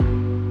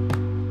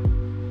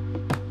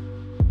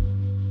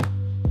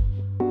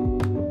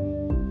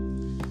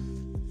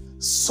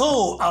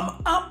So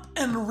I'm up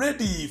and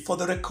ready for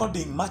the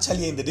recording much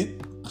earlier in the day.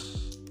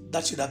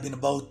 That should have been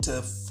about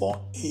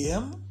 4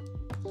 a.m.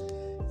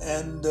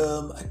 And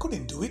I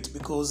couldn't do it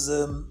because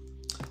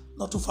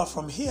not too far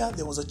from here,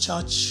 there was a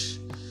church.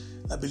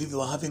 I believe they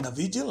were having a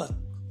vigil, a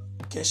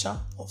kesha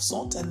of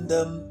sort. And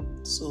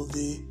so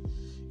the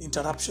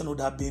interruption would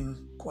have been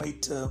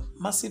quite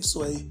massive.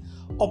 So I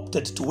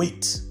opted to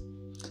wait.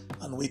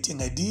 And waiting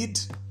I did.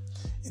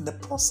 In the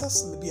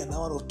process, maybe an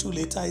hour or two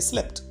later, I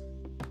slept.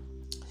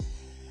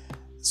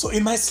 So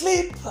in my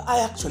sleep, I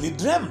actually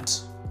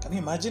dreamt. Can you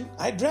imagine?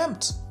 I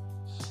dreamt.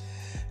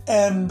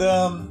 And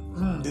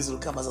this will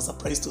come as a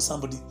surprise to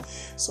somebody.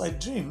 So I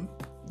dreamed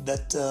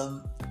that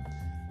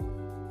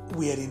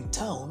we are in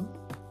town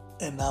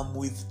and I'm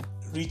with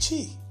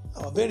Richie,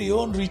 our very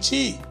own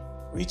Richie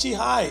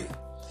High.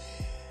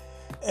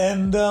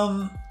 And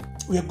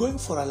we are going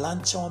for a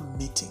lunch hour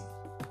meeting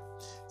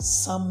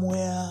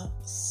somewhere,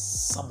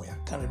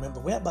 can't remember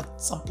where,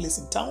 but someplace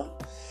in town.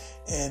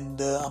 And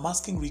I'm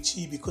asking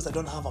Richie because I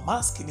don't have a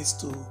mask. He needs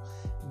to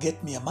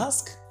get me a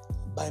mask,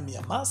 buy me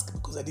a mask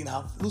because I didn't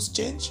have loose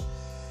change.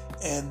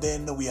 And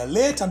then we are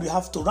late and we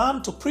have to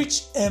run to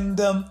preach. And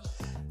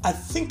I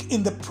think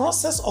in the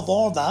process of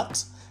all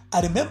that,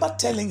 I remember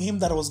telling him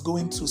that I was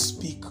going to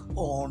speak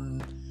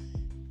on,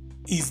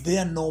 is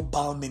there no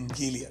balm in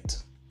Gilead?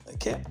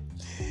 Okay.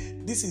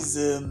 This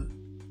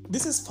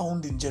is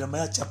found in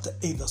Jeremiah chapter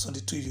 8 verse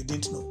 22 if you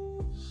didn't know.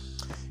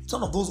 It's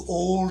one of those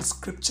old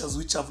scriptures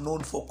which I've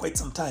known for quite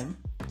some time.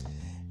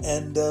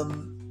 And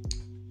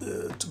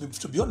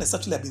to be honest,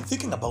 actually I've been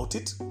thinking about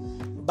it,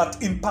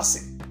 but in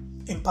passing.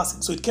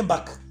 So it came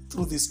back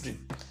through this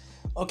dream.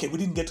 Okay, we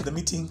didn't get to the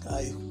meeting.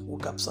 I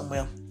woke up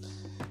somewhere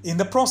in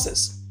the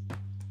process.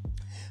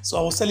 So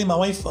I was telling my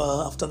wife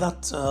after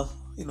that,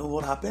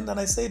 what happened. And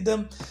I said,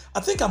 I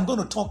think I'm going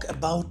to talk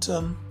about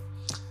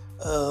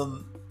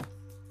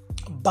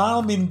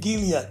Balm in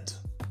Gilead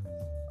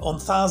on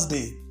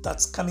Thursday.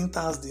 That's coming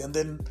Thursday. And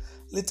then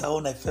later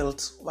on I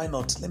felt, why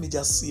not? Let me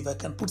just see if I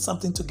can put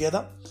something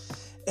together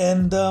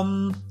and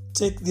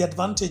take the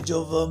advantage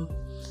of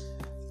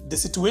the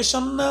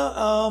situation.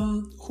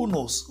 Who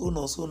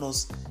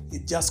knows?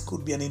 It just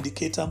could be an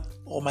indicator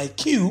or my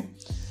cue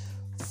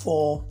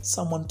for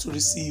someone to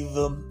receive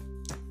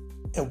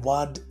a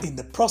word in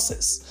the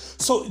process.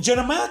 So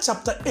Jeremiah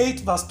chapter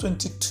 8 verse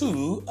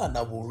 22, and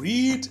I will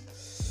read.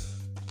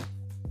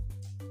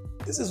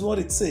 This is what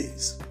it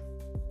says.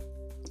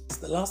 It's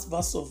the last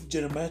verse of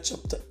Jeremiah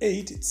chapter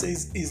 8. It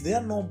says, is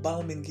there no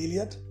balm in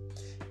Gilead?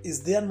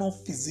 Is there no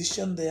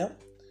physician there?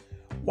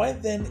 Why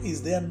then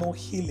is there no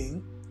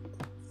healing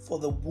for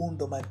the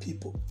wound of my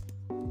people?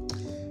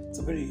 It's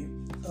a very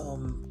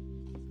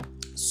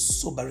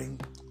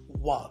sobering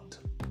word.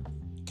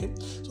 Okay,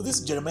 so this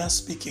is Jeremiah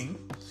speaking,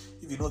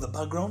 if you know the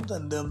background,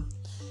 and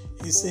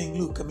he's saying,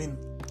 look,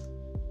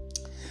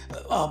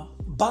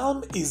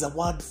 balm is a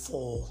word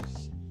for,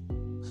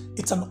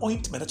 it's an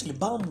ointment. Actually,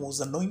 balm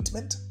was an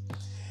ointment,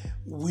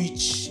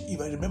 which, if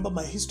I remember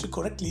my history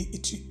correctly,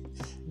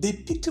 they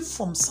picked it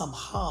from some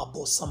herb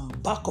or some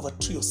bark of a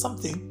tree or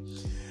something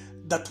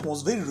that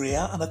was very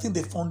rare, and I think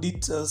they found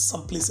it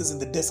some places in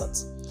the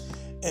deserts.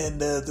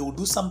 And they would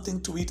do something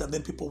to it, and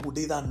then people would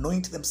either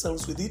anoint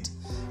themselves with it,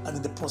 and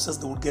in the process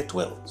they would get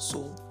well.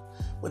 So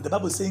when the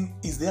Bible is saying,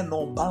 is there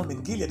no balm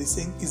in Gilead, it's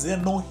saying, is there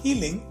no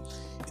healing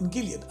in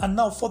Gilead? And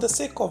now, for the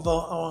sake of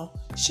our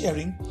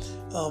sharing,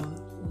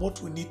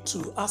 what we need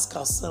to ask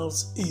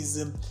ourselves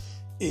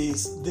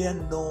is there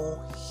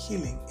no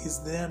healing? Is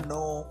there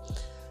no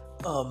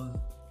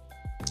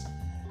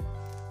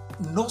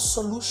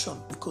solution?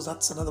 Because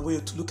that's another way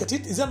to look at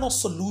it. Is there no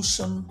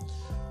solution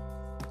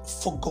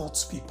for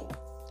God's people?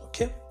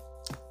 Okay?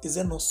 Is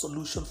there no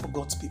solution for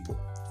God's people?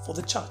 For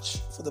the church,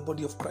 for the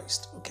body of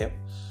Christ? Okay?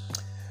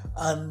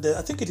 And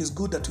I think it is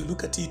good that we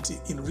look at it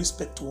in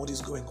respect to what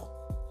is going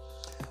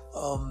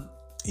on.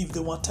 If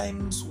there were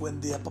times when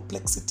there are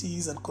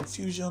perplexities and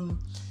confusion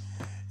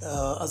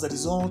as a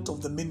result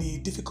of the many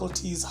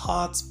difficulties,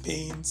 hurts,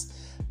 pains,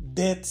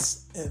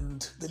 deaths,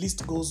 and the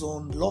list goes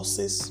on,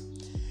 losses,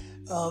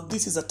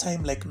 this is a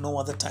time like no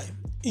other time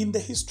in the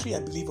history, I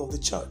believe, of the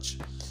church.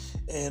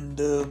 And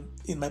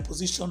in my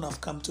position,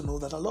 I've come to know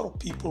that a lot of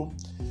people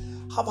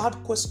have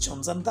had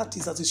questions, and that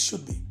is as it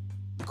should be,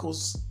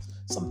 because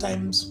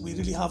sometimes we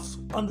really have,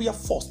 and we are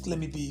forced, let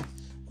me be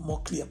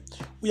more clear,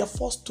 we are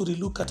forced to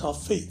relook at our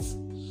faith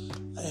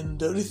and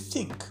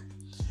rethink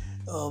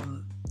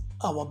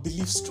our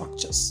belief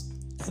structures.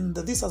 And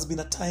this has been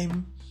a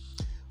time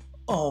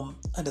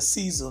and a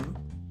season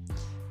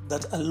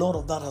that a lot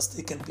of that has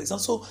taken place.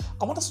 And so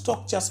I want us to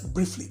talk just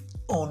briefly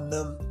on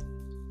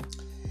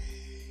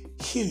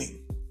healing.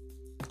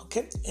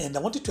 Okay, and I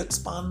wanted to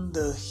expand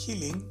the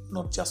healing,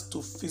 not just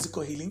to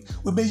physical healing.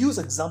 We may use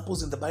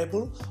examples in the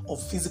Bible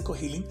of physical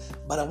healing,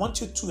 but I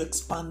want you to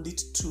expand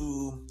it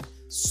to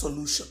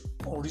solution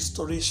or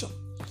restoration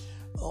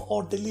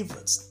or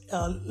deliverance.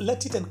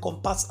 Let it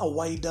encompass a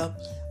wider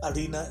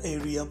arena,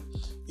 area,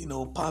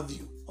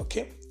 purview.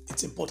 Okay,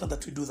 it's important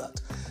that we do that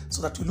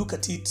so that we look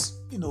at it,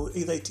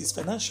 either it is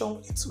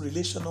financial, it's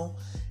relational,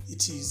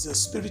 It is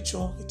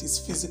spiritual, it is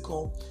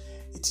physical,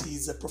 it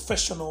is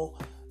professional,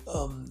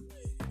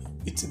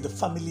 it's in the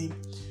family.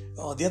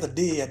 The other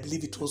day, I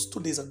believe it was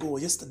 2 days ago or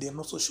yesterday, I'm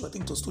not so sure, I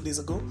think it was 2 days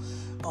ago,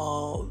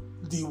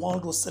 the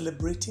world was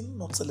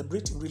not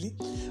celebrating really,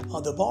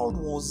 the world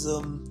was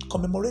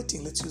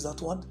commemorating, let's use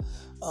that word,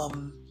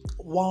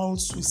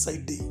 World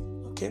Suicide Day,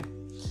 okay?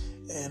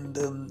 And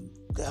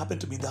I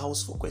happened to be in the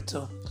house for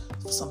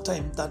for some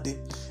time that day,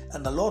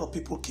 and a lot of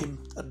people came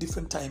at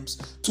different times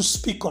to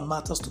speak on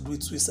matters to do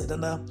with suicide.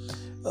 And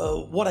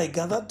what I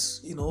gathered,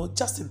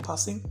 just in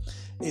passing,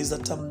 is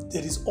that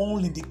there is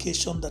all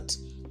indication that,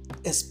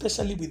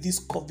 especially with this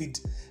COVID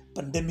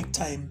pandemic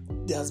time,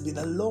 there has been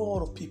a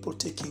lot of people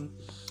taking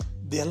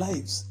their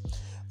lives.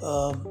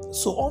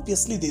 So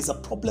obviously there's a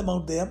problem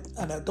out there,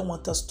 and I don't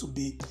want us to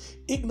be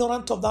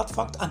ignorant of that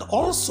fact. And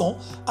also,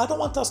 I don't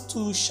want us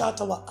to shut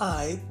our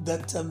eye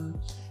that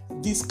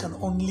this can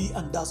only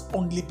and does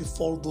only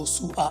befall those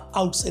who are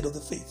outside of the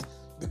faith,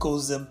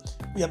 because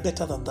we are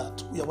better than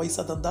that, we are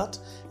wiser than that,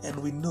 and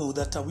we know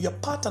that we are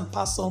part and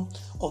parcel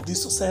of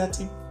this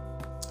society,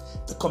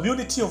 the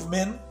community of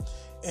men,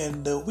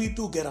 and we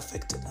do get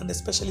affected. And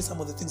especially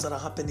some of the things that are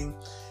happening,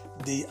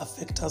 they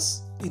affect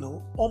us,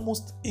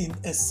 almost in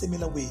a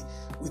similar way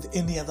with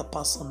any other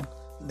person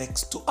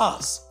next to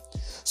us.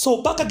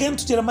 So back again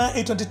to Jeremiah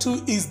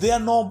 8:22, is there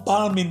no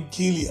balm in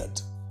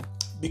Gilead?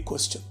 Big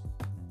question.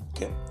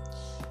 Okay.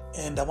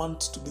 And I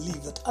want to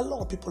believe that a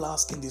lot of people are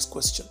asking this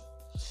question.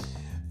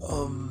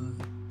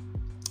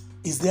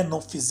 Is there no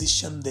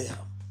physician there?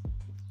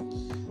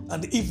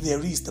 And if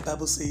there is, the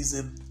Bible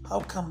says,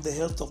 how come the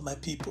health of my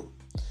people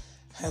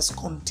has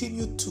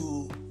continued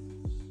to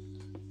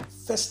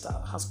fester,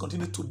 has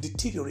continued to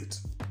deteriorate,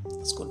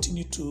 has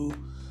continued to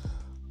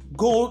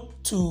go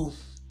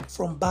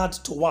from bad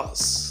to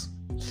worse?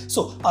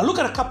 So I'll look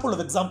at a couple of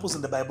examples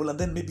in the Bible and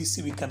then maybe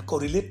see we can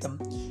correlate them.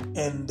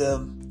 And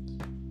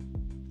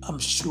I'm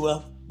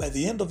sure by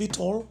the end of it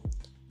all,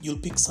 you'll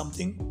pick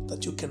something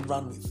that you can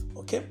run with.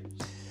 Okay?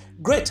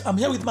 Great. I'm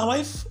here with my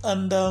wife,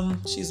 and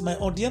she's my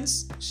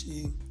audience.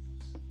 She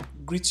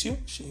greets you.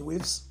 She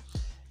waves.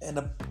 And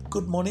a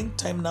good morning.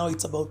 Time now,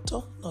 it's about,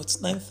 it's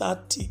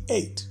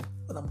 9:38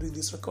 when I'm doing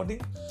this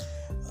recording.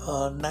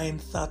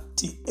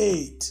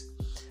 9:38.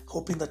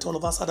 Hoping that all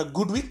of us had a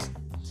good week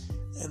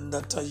and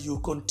that you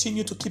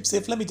continue to keep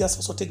safe. Let me just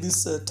also take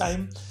this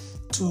time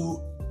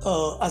to,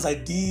 as I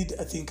did,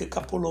 I think a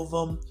couple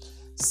of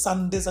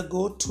Sundays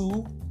ago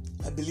too,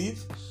 I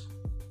believe,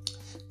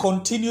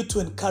 continue to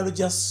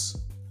encourage us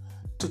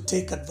to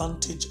take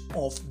advantage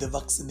of the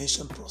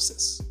vaccination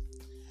process.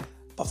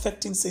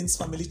 Perfecting Saints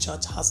Family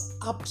Church has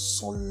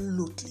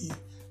absolutely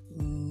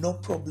no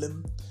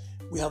problem.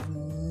 We have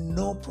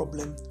no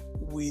problem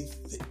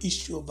with the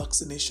issue of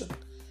vaccination.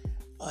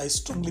 I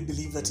strongly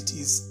believe that it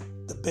is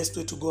the best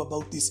way to go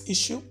about this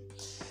issue.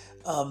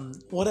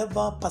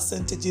 Whatever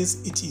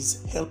percentages it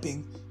is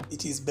helping,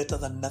 it is better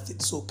than nothing.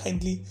 So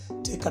kindly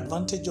take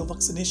advantage of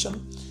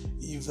vaccination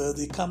if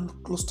they come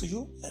close to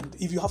you, and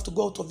if you have to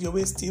go out of your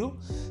way still,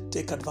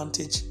 take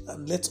advantage,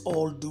 and let's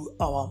all do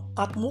our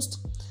utmost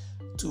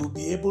to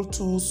be able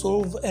to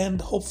solve and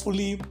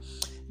hopefully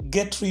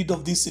get rid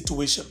of this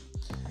situation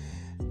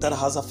that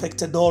has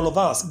affected all of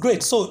us.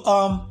 Great. So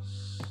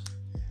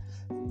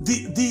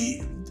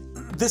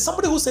there's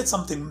somebody who said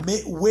something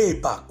way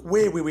back.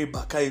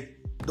 I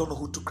don't know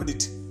who to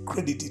credit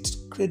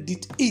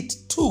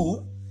it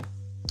to,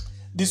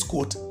 this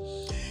quote,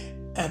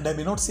 and I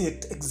may not say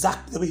it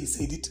exactly the way he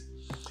said it,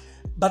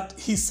 but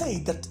he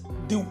said that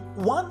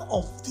one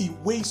of the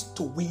ways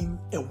to win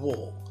a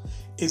war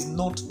is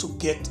not to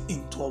get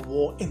into a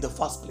war in the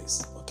first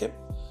place. Okay,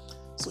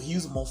 so he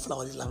used more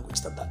flowery language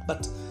than that,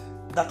 but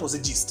that was a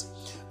gist.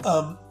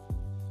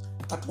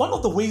 That one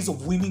of the ways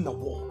of winning a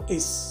war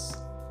is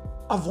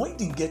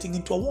avoiding getting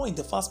into a war in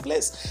the first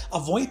place,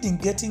 avoiding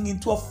getting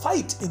into a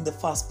fight in the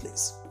first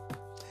place.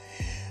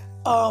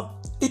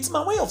 It's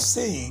my way of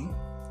saying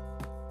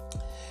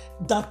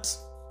that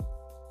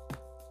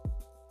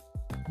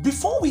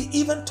before we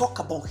even talk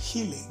about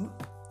healing,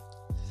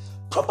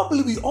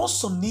 probably we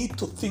also need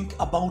to think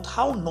about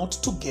how not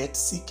to get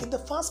sick in the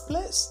first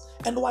place.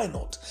 And why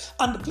not?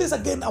 And please,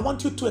 again, I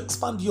want you to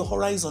expand your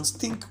horizons.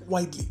 Think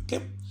widely,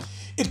 okay?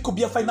 It could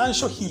be a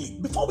financial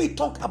healing. Before we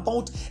talk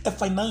about a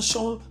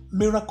financial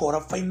miracle, or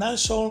a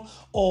financial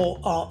or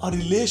a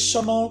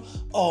relational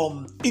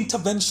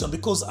intervention,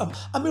 because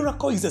a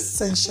miracle is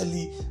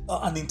essentially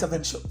an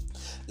intervention.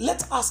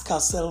 Let's ask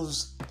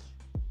ourselves,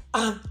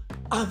 are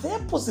there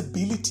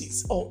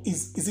possibilities, or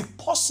is it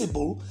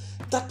possible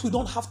that we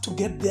don't have to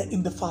get there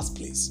in the first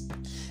place?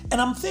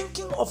 And I'm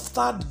thinking of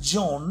 3rd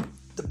John,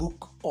 the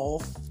book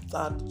of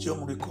 3rd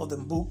John. We call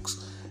them books.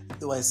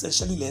 They were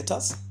essentially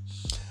letters.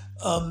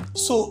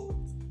 So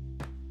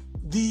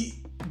the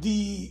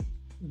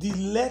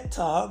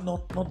letter,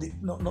 not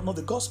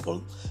the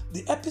gospel,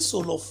 the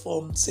epistle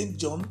of St.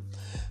 John,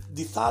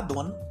 the 3rd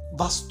one,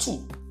 verse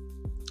 2.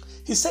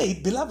 He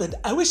said, "Beloved,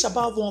 I wish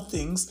above all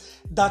things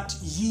that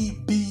ye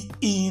be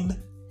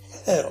in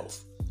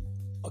health."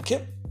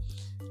 Okay?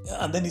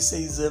 And then he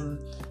says,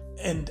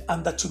 and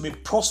that you may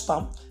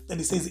prosper. Then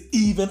he says,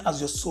 even as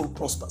your soul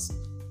prospers.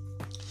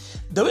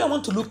 The way I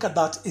want to look at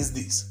that is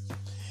this,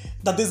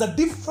 that there's a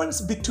difference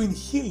between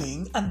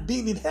healing and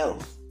being in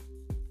health.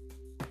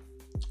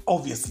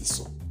 Obviously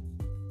so.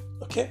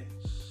 Okay?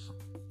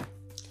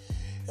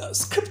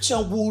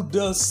 Scripture would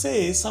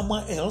say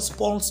somewhere else,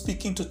 Paul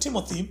speaking to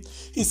Timothy,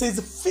 he says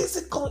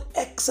physical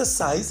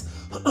exercise,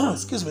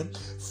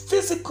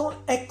 physical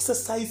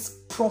exercise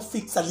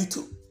profits a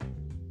little.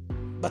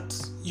 But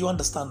you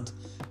understand,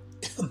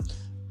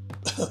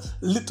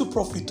 little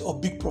profit or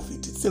big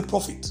profit, it's still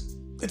profit.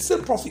 It's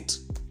still profit.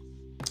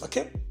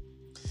 Okay?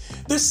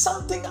 There's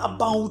something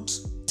about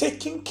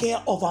taking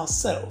care of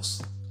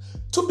ourselves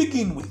to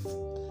begin with.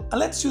 And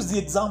let's use the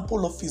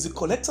example of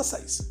physical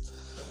exercise.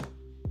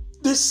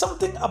 There's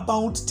something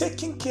about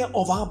taking care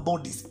of our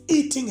bodies,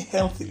 eating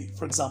healthily,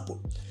 for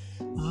example,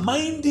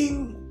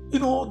 minding,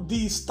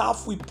 the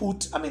stuff we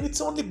put. I mean, it's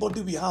the only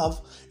body we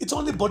have. It's the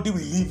only body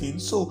we live in.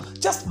 So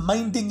just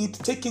minding it,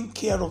 taking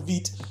care of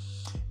it,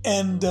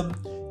 and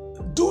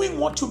doing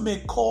what you may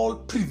call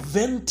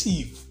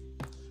preventive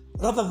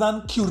rather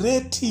than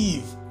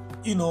curative,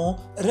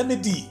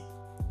 remedy.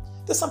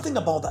 There's something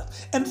about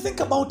that. And think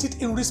about it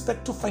in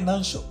respect to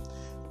financial,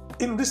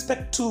 in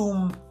respect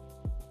to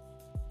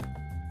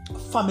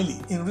family,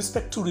 in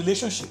respect to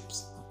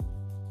relationships.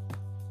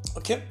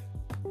 Okay?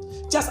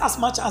 Just as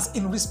much as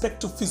in respect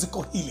to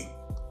physical healing.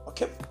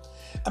 Okay?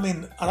 I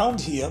mean,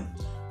 around here,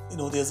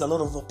 there's a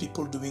lot of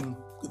people doing,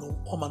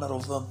 all manner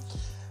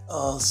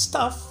of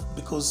stuff,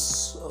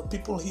 because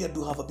people here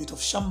do have a bit of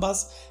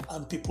shambas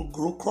and people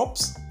grow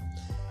crops.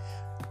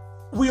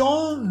 We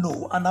all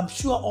know, and I'm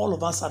sure all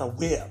of us are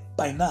aware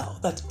by now,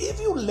 that if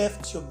you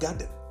left your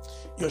garden,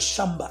 your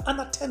shamba,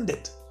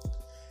 unattended,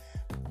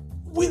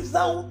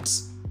 without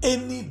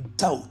any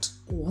doubt,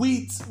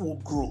 weeds will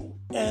grow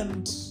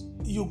and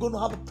you're going to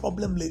have a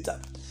problem later.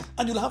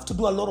 And you'll have to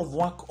do a lot of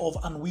work of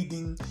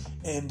unweeding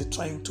and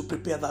trying to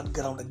prepare that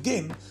ground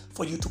again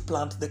for you to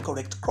plant the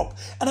correct crop.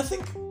 And I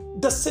think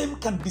the same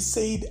can be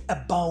said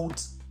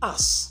about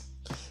us.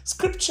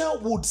 Scripture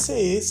would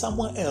say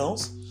somewhere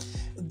else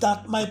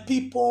that my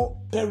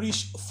people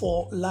perish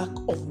for lack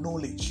of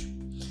knowledge.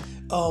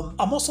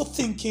 I'm also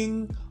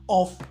thinking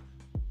of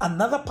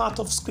another part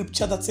of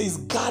scripture that says,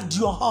 guard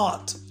your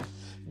heart.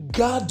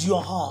 Guard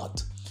your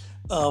heart.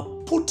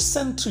 Put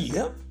sentry,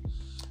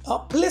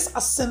 place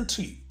a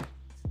sentry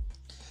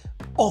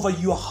over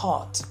your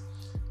heart.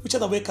 Which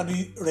other way can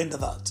we render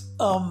that?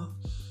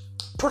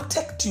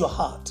 Protect your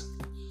heart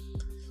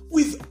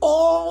with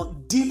all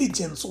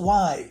diligence.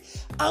 Why?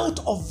 Out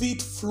of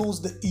it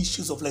flows the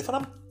issues of life.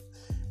 And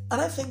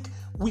I think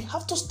we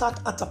have to start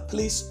at a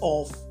place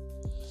of,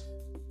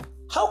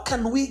 how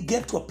can we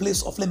get to a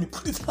place of, let me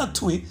put it that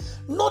way,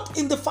 not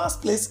in the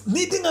first place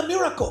needing a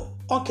miracle.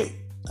 Okay,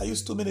 I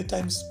use too many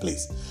times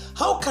place.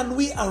 How can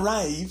we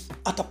arrive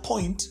at a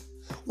point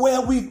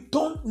where we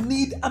don't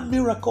need a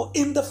miracle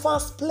in the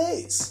first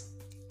place?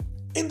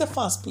 In the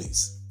first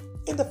place.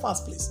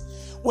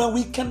 Where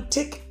we can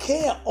take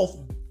care of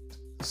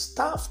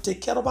stuff,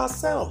 take care of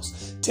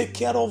ourselves, take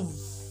care of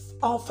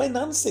our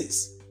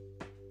finances.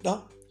 Yeah?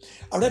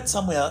 I read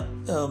somewhere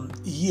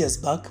years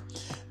back,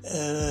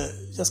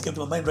 just came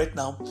to my mind right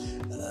now,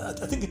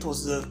 I think it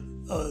was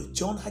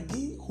John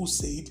Hagee who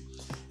said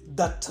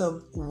that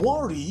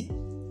worry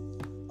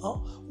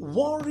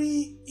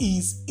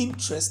is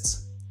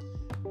interest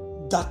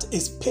that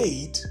is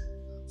paid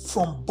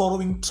from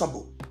borrowing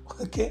trouble.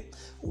 Okay?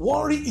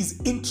 Worry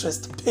is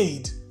interest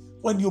paid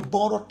when you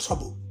borrow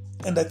trouble.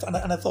 And I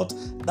thought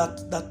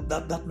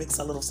that makes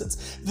a lot of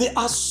sense. There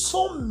are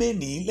so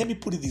many, let me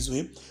put it this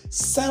way,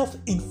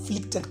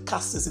 self-inflicted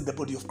curses in the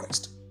body of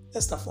Christ.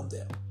 Let's start from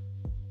there.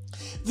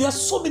 There are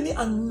so many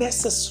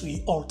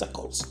unnecessary altar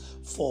calls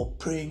for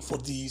praying for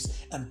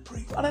these and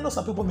praying. And I know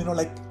some people may not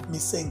like me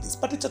saying this,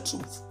 but it's a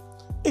truth.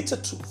 It's a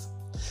truth.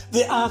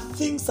 There are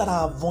things that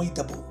are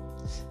avoidable.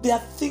 There are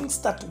things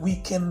that we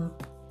can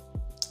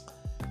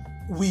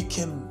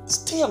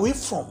stay away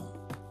from.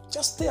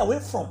 Just stay away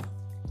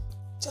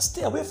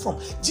from.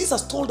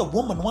 Jesus told a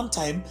woman one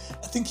time,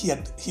 I think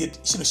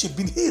she'd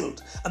been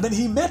healed. And then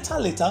he met her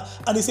later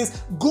and he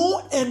says,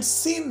 go and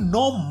sin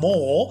no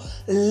more,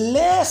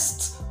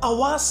 lest a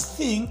worse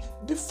thing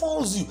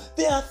befalls you.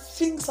 There are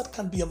things that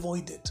can be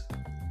avoided.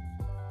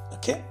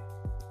 Okay?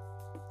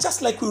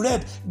 Just like we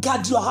read,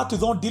 guard your heart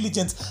with all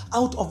diligence.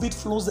 Out of it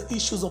flows the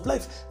issues of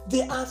life.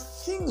 There are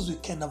things we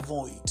can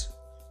avoid.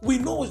 We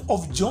know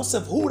of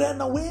Joseph who ran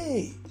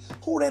away.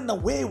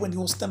 When he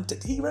was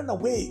tempted. He ran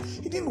away.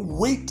 He didn't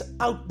wait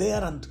out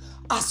there and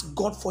ask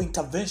God for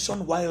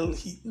intervention while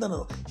he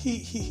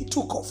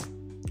took off.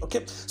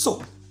 Okay?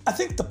 So, I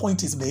think the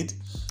point is made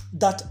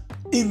that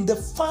in the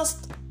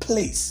first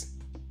place,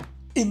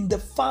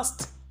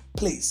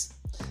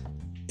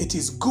 it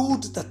is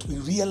good that we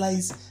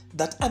realize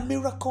that a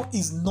miracle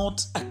is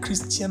not a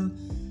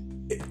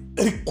Christian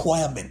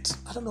requirement.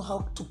 I don't know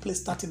how to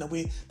place that in a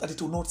way that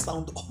it will not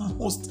sound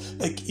almost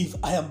like if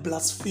I am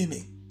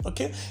blaspheming.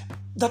 Okay?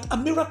 that a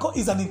miracle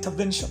is an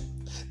intervention.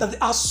 That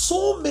there are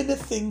so many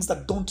things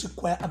that don't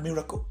require a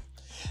miracle.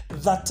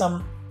 That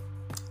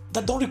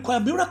don't require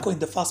a miracle in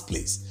the first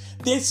place.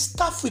 There's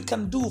stuff we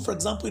can do, for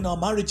example, in our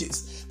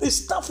marriages. There's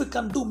stuff we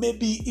can do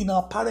maybe in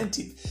our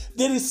parenting.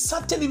 There is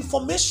certain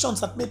information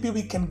that maybe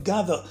we can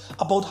gather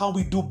about how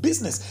we do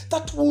business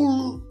that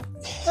will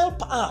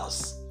help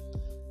us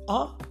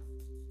or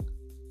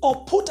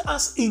put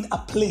us in a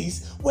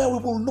place where we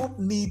will not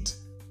need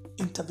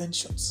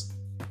interventions.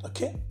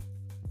 Okay?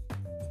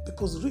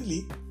 Because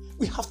really,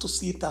 we have to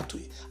see it that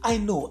way. I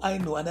know,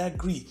 and I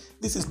agree.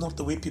 This is not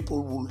the way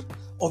people would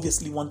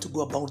obviously want to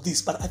go about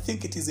this, but I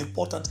think it is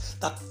important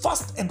that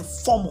first and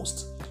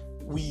foremost,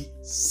 we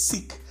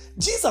seek.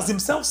 Jesus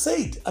himself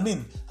said,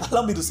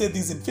 allow me to say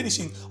this in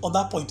finishing on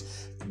that point.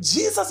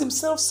 Jesus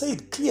himself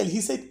said clearly,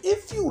 he said,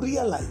 if you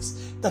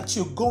realize that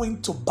you're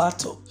going to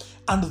battle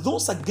and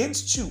those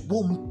against you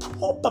will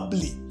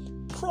probably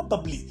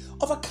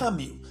overcome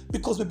you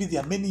because maybe they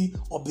are many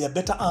or they are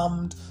better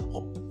armed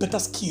or better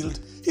skilled,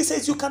 he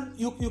says you can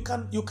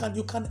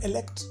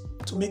elect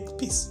to make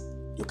peace.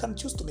 You can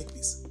choose to make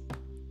peace.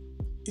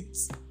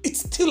 It's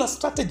still a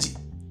strategy.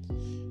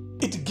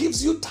 It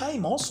gives you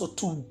time also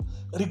to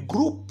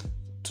regroup,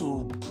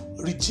 to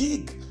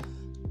rejig,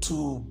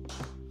 to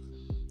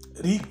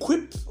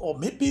re-equip, or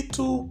maybe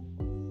to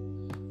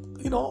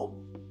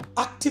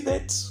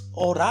activate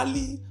or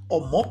rally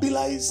or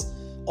mobilize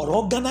or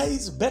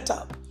organize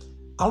better.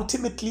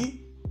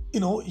 Ultimately,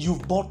 you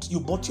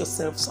bought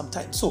yourself some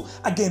time. So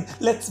again,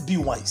 let's be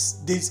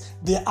wise.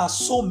 There are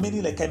so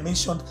many, like I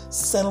mentioned,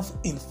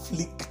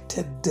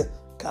 self-inflicted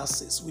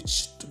curses,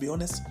 which, to be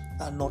honest,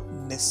 are not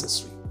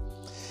necessary.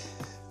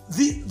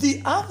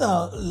 The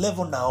other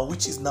level now,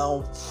 which is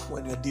now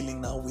when you're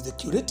dealing now with the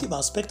curative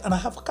aspect, and I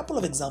have a couple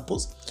of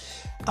examples.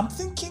 I'm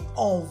thinking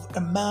of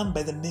a man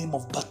by the name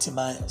of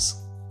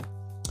Bartimaeus.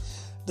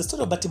 The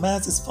story of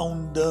Bartimaeus is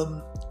found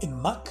in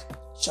Mark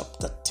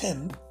chapter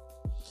 10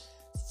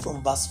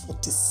 from verse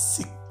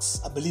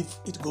 46. I believe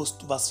it goes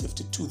to verse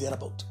 52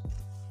 thereabout.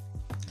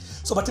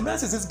 So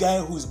Bartimaeus is this guy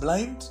who is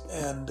blind,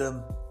 and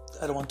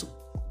I don't want to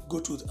go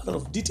to a lot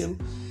of detail.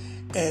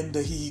 And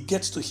he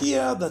gets to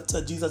hear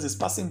that Jesus is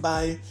passing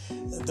by.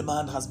 The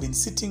man has been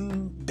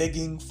sitting,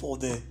 begging for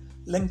the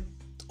length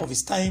of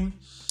his time.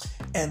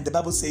 And the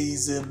Bible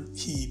says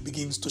he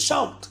begins to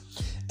shout.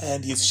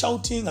 And he's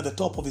shouting at the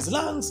top of his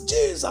lungs,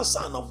 Jesus,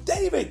 son of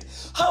David,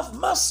 have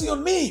mercy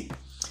on me.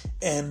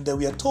 And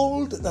we are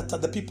told that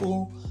the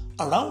people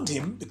around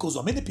him, because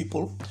there are many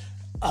people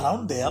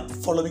around there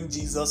following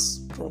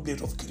Jesus, probably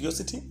out of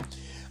curiosity,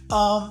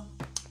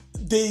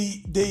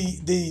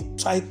 they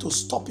tried to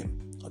stop him.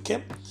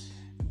 Okay?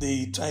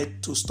 They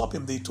tried to stop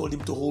him. They told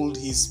him to hold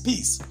his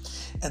peace.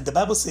 And the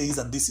Bible says,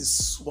 and this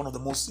is one of the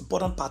most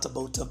important part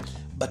about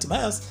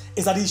Bartimaeus,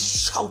 is that he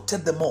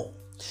shouted the more.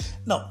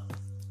 Now,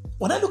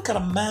 when I look at a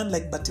man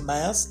like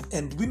Bartimaeus,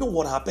 and we know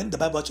what happened, the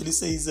Bible actually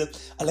says,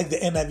 I like the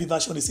NIV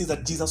version, it says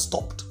that Jesus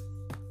stopped.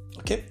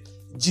 Okay?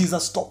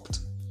 Jesus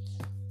stopped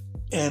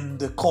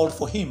and called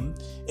for him,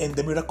 and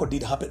the miracle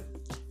did happen.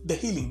 The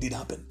healing did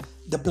happen.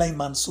 The blind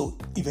man saw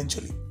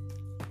eventually.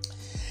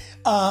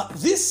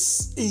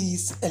 This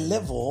is a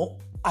level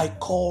I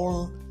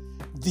call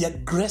the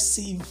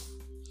aggressive,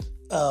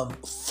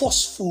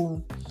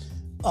 forceful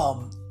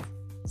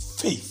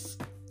faith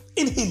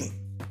in healing.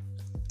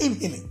 In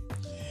healing.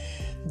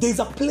 There's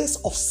a place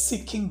of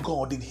seeking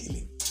God in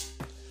healing.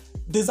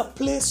 There's a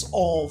place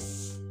of,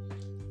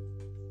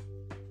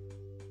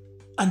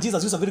 and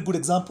Jesus used a very good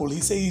example.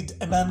 He said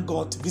a man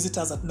got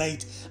visitors at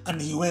night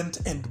and he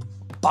went and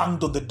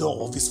banged on the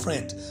door of his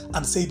friend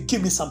and said,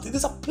 give me something.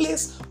 There's a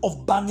place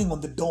of banging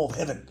on the door of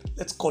heaven.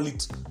 Let's call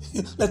it,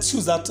 let's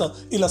use that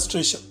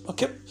illustration,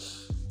 okay?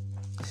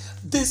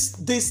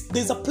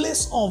 There's a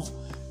place of,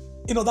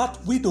 that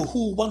widow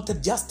who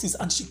wanted justice,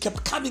 and she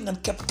kept coming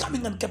and kept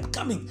coming and kept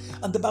coming.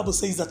 And the Bible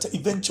says that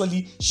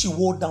eventually she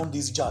wore down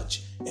this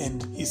judge.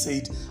 And he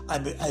said, I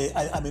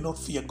may not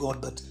fear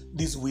God, but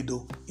this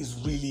widow is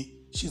really,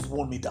 she's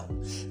worn me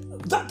down.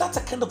 That's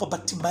a kind of a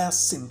Bartimaeus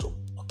syndrome.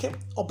 Okay,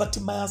 or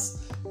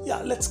Bartimaeus,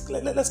 let's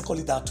call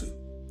it that way.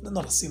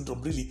 Not a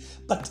syndrome really,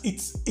 but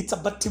it's a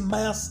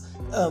Bartimaeus,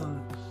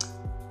 kind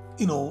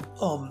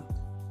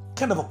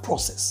of a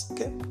process.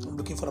 Okay, I'm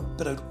looking for a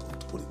better way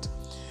to put it,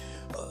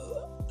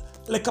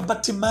 like a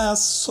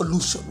Bartimaeus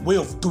solution, way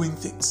of doing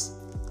things.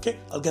 Okay,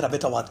 I'll get a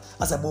better word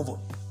as I move on.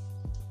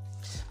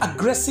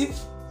 Aggressive,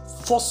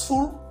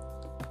 forceful.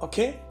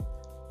 Okay,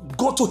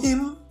 go to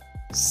him,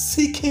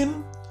 seek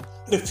him,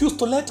 refuse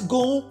to let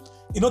go.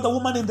 The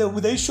woman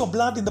with the issue of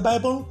blood in the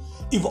Bible,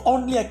 if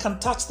only I can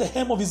touch the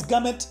hem of his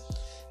garment.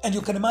 And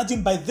you can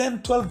imagine by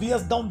then, 12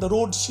 years down the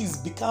road, she's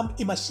become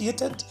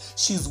emaciated.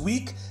 She's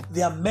weak.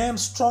 There are men,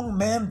 strong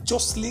men,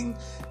 jostling,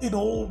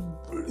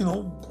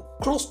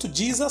 close to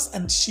Jesus.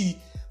 And she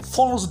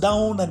falls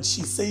down and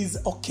she says,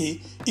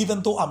 okay,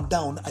 even though I'm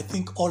down, I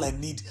think all I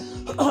need,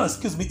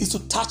 is to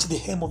touch the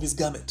hem of his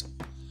garment.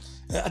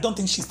 I don't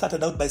think she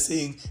started out by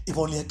saying, if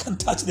only I can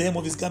touch the hem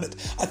of his garment.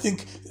 I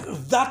think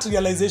that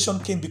realization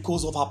came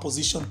because of her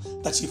position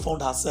that she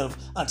found herself.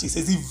 And she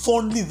says, if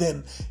only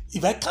then,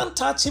 if I can't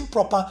touch him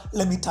proper,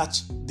 let me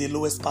touch the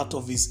lowest part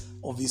of his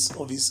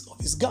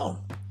gown.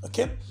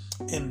 Okay?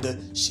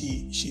 And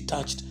she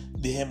touched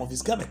the hem of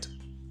his garment.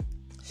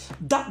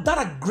 That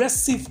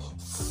aggressive,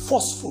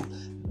 forceful,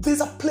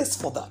 there's a place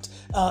for that.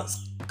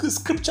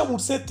 Scripture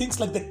would say things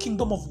like the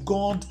kingdom of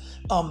God,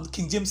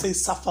 King James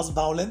says, suffers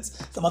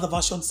violence. Some other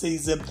version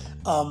says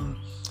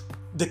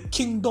the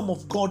kingdom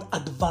of God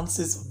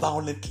advances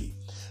violently.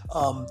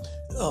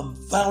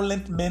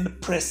 Violent men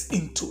press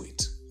into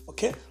it.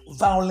 Okay?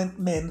 Violent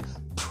men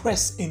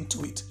press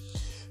into it.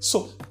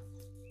 So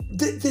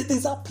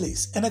there's that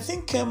place. And I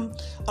think a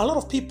lot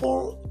of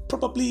people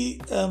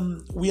probably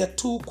we are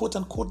too, quote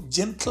unquote,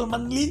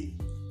 gentlemanly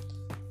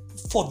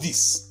for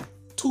this.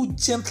 Too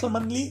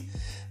gentlemanly.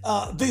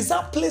 There's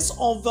that place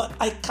of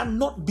I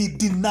cannot be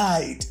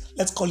denied.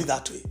 Let's call it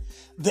that way.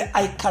 The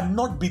I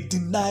cannot be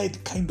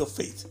denied kind of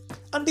faith.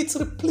 And it's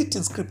replete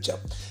in scripture.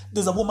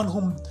 There's a woman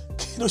whom,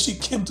 she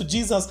came to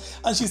Jesus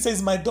and she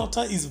says, my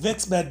daughter is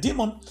vexed by a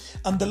demon.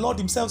 And the Lord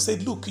himself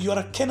said, look, you are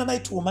a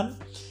Canaanite woman.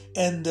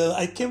 And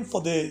I came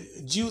for the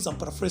Jews, I'm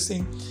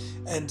paraphrasing.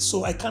 And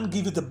so I can't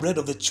give you the bread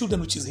of the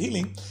children, which is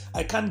healing.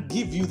 I can't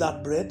give you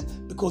that bread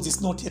because it's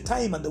not your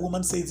time. And the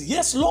woman says,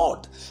 yes,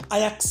 Lord, I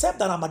accept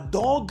that I'm a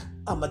dog.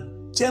 I'm a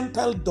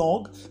Gentile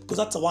dog, because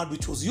that's a word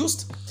which was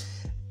used.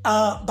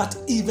 But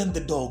even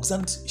the dogs.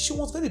 And she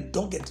was very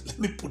dogged. Let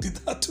me put it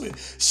that way.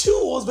 She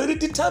was very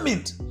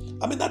determined.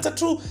 I mean, that's a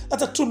true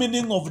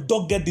meaning of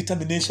dogged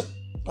determination.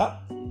 Huh?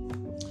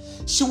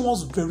 She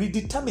was very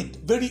determined,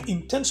 very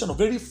intentional,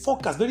 very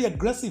focused, very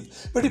aggressive,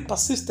 very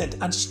persistent.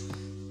 And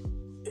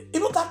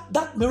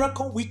that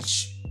miracle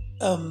which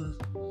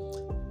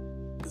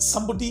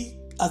somebody,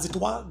 as it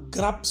were,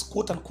 grabs,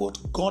 quote unquote,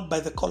 God by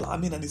the collar,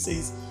 and he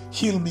says,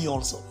 heal me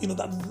also.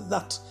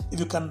 That if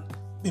you can,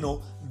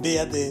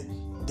 bear the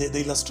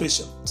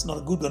illustration. It's not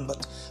a good one,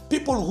 but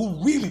people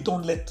who really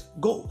don't let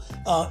go.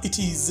 It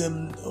is,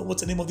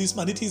 what's the name of this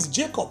man? It is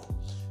Jacob,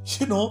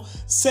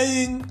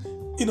 saying,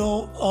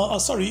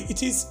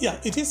 it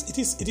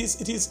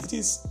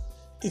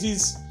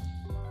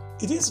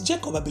is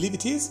Jacob, I believe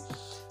it is,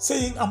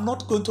 saying, I'm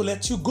not going to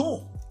let you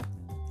go.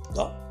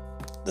 No?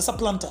 The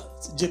supplanter,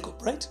 it's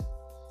Jacob, right?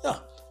 Yeah.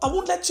 I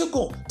won't let you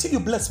go till you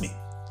bless me.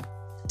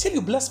 Till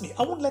you bless me,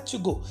 I won't let you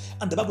go.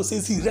 And the Bible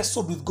says he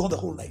wrestled with God the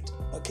whole night.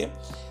 Okay?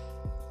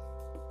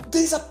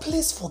 There's a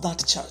place for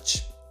that,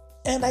 church.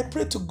 And I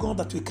pray to God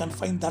that we can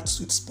find that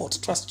sweet spot.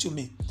 Trust you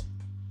me.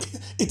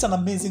 It's an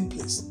amazing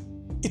place.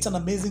 It's an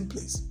amazing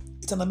place.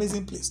 It's an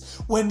amazing place.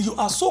 When you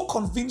are so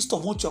convinced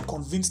of what you're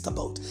convinced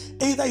about,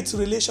 either it's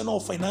relational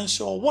or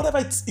financial, or whatever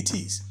it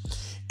is,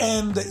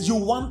 and you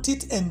want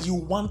it and you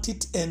want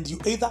it, and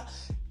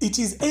it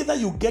is either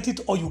you get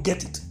it or you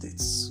get it.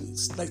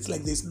 It's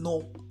like there's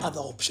no other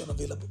option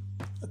available.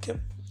 Okay?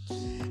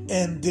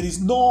 And there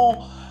is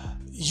no,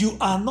 you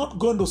are not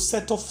going to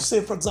set off,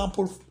 say for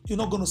example, you're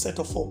not going to set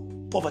off for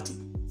poverty.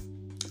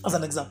 As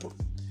an example.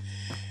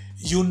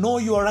 You know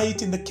you are right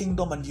in the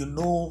kingdom, and you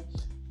know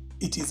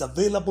it is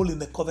available in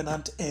the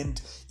covenant,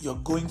 and you're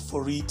going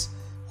for it,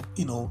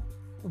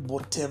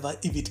 whatever.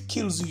 If it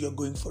kills you, you're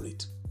going for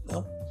it.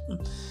 No?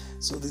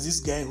 So there's this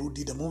guy who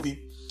did a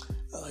movie.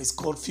 It's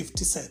called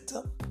 50 Cent.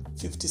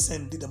 50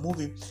 Cent did a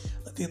movie.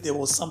 I think there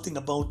was something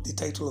about the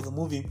title of the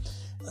movie,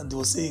 and they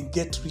were saying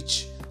get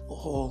rich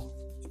or,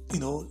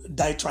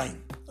 die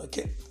trying.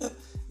 Okay?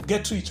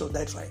 Get rich or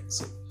die trying.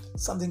 So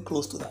something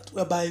close to that,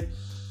 whereby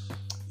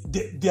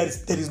there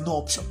is no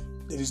option.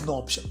 There is no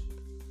option.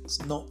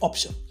 There's no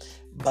option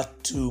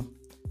but to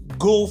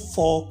go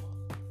for,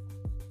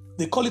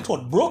 they call it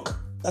what? Broke?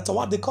 That's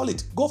what they call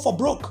it. Go for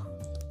broke.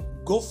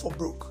 Go for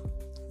broke.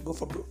 Go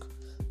for broke.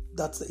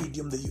 That's the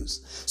idiom they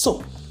use.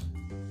 So,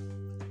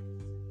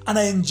 and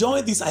I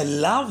enjoy this. I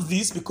love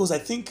this because I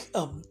think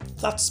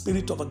that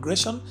spirit of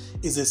aggression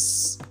is a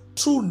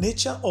true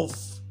nature of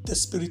the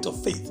spirit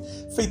of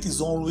faith. Faith is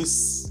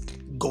always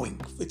going.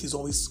 Faith is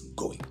always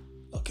going.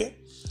 Okay?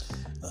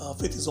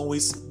 Faith is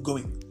always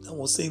going. I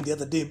was saying the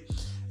other day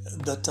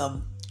that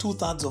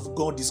 2/3 of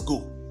God is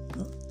go.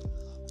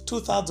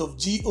 2/3 of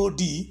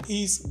God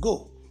is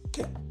go.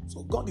 Okay?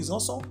 So God is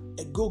also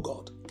a go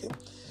God. Okay?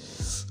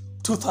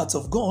 2/3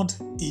 of God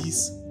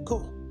is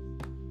go.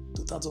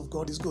 2/3 of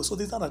God is go. So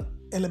there's not an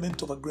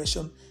element of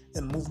aggression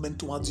and movement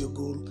towards your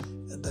goal,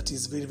 and that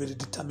is very, very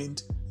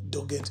determined,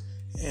 dogged,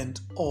 and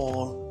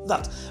all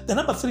that. The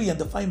number 3 and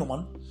the final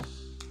one,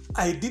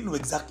 I didn't know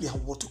exactly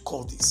what to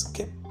call this.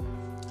 Okay?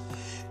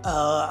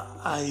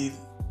 I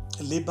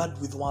labored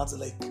with words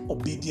like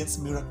obedience,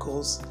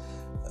 miracles,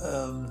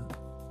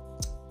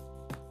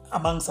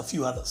 amongst a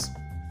few others.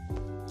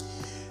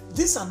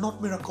 These are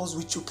not miracles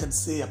which you can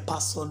say a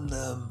person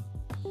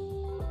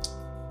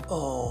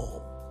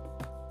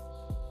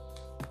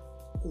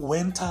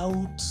went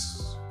out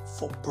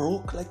for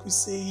broke, like we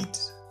said,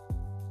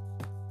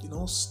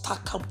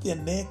 stuck out their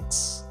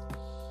necks,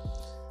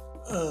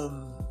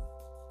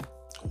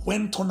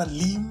 went on a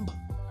limb,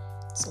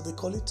 so they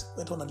call it,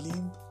 went on a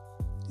limb,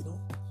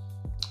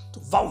 to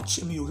vouch,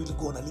 you really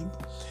go on a limb.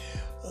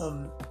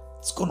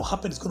 It's going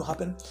to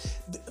happen.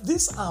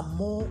 These are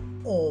more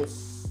of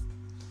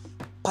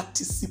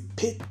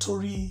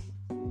participatory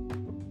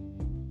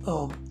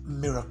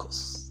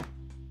miracles. I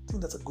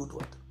think that's a good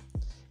word.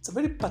 It's a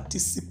very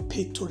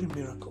participatory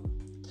miracle.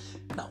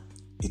 Now,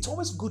 it's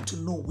always good to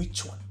know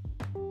which one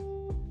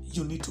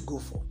you need to go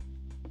for.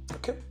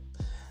 Okay?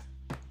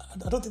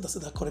 I don't think I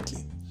said that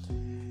correctly.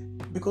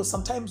 Because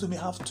sometimes we may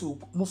have to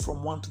move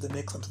from one to the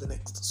next and to the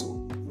next.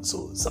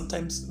 So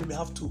sometimes we may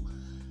have to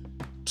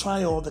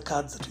try all the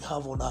cards that we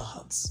have on our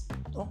hands,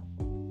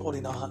 or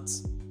in our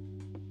hands.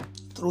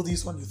 Throw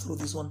this one, you throw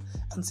this one,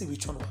 and see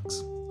which one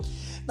works.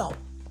 Now,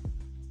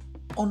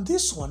 on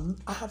this one,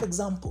 I have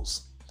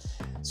examples.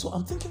 So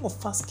I'm thinking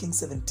of 1 Kings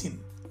 17.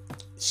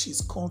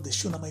 She's called the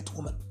Shunammite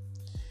woman.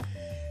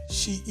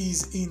 She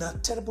is in a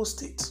terrible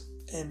state,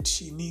 and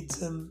she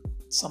needs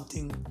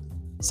something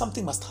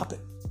must happen,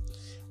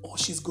 or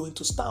she's going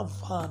to starve,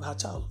 her and her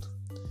child.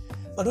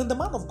 But when the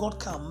man of God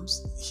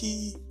comes,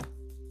 he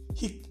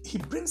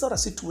brings out a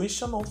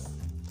situation of,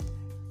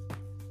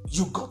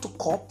 you got to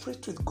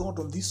cooperate with God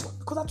on this one,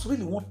 because that's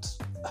really what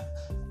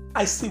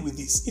I see with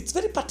this. It's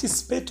very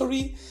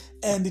participatory,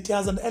 and it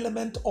has an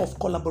element of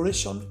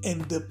collaboration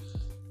and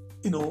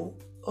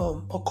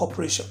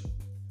cooperation.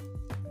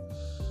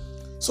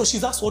 So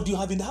she's asked, what do you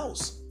have in the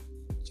house?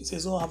 She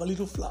says, I have a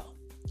little flour.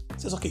 He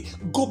says, okay,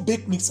 go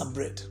bake me some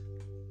bread.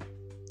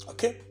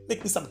 Okay,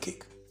 make me some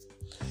cake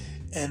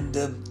and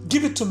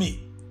give it to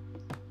me.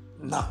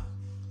 Now,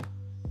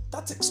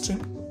 that's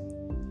extreme,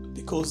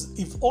 because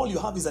if all you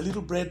have is a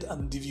little bread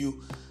and give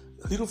you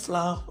a little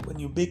flour, when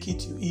you bake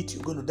it, you eat,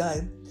 you're going to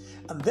die.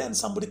 And then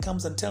somebody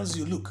comes and tells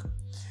you, look,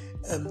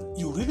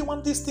 you really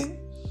want this thing?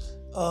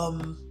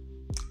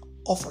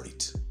 Offer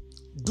it.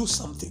 Do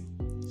something.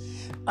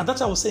 And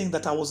that's why I was saying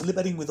that I was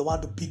laboring with the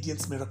word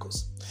obedience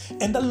miracles.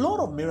 And a lot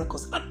of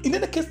miracles. And in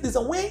any case, there's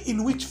a way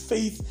in which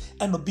faith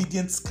and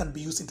obedience can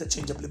be used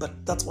interchangeably,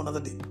 but that's for another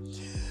day.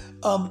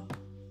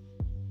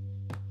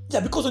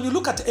 Because when you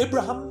look at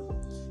Abraham,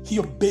 he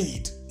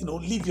obeyed.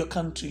 Leave your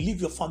country,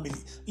 leave your family,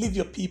 leave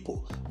your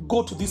people.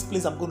 Go to this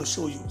place I'm going to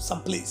show you,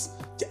 some place.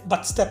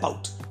 But step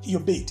out. He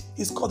obeyed.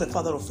 He's called the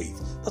father of faith.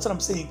 That's what I'm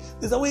saying.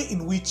 There's a way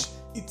in which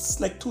it's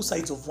like two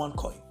sides of one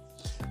coin.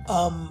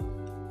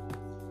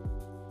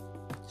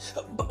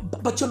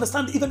 But you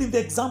understand, even in the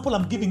example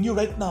I'm giving you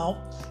right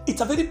now,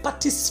 it's a very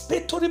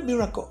participatory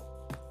miracle.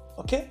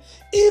 Okay?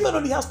 Even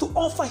when he has to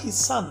offer his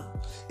son,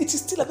 it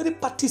is still a very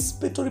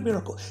participatory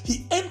miracle.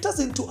 He enters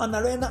into an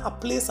arena, a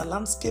place, a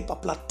landscape, a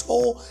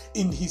plateau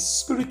in his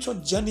spiritual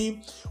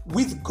journey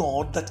with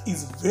God that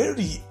is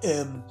very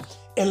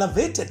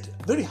elevated,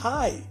 very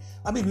high.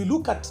 I mean, we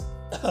look at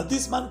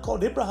this man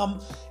called Abraham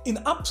in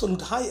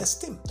absolute high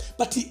esteem,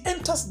 but he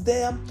enters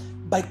there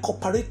by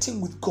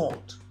cooperating with God,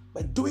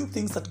 by doing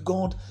things that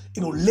God,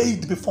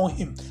 laid before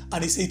him.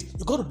 And he said,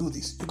 you got to do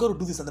this,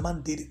 and the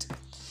man did it.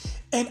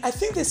 And I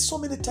think there's so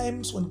many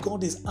times when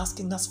God is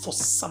asking us for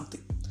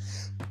something,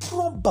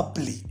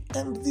 probably,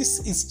 and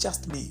this is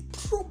just me,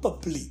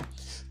 probably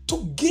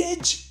to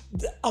gauge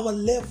our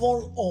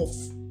level of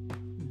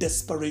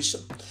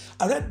desperation.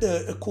 I read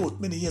a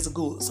quote many years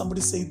ago. Somebody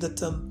said that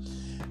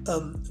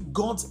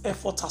God's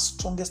efforts are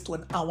strongest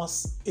when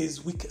ours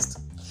is weakest.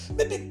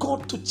 Maybe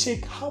God to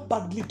check, how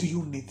badly do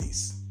you need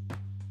this?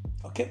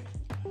 Okay?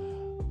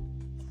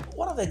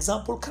 What other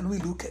example can we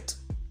look at?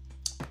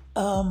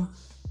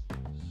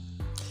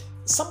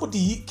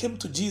 Somebody came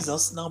to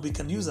Jesus. Now we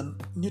can use a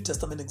New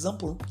Testament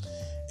example,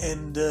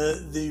 and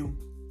they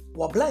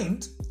were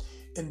blind,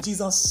 and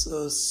Jesus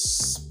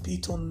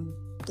spit on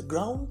the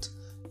ground,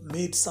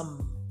 made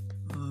some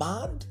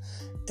mud,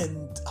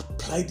 and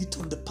applied it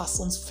on the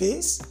person's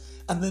face,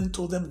 and then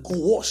told them, go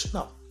wash.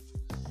 Now,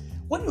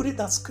 when you read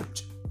that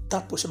scripture,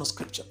 that portion of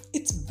scripture,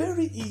 it's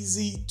very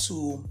easy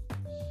to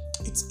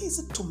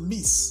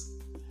miss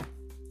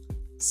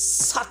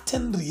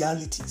certain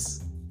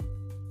realities.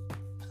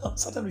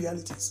 Certain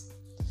realities.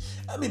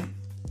 I mean,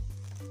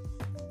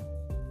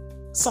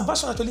 some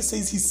version actually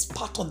says he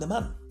spat on the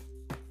man.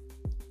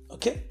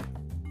 Okay?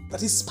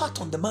 That he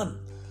spat on the man.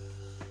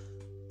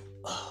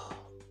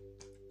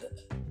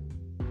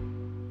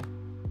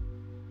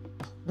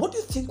 What do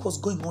you think was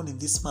going on in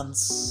this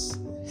man's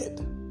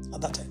head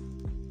at that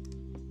time?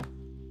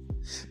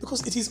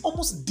 Because it is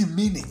almost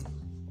demeaning,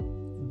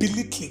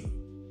 belittling.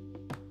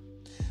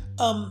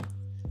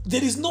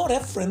 There is no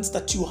reference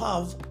that you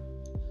have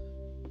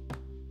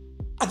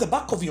at the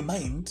back of your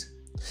mind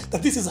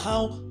that this is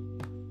how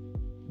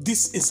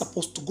this is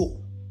supposed to go.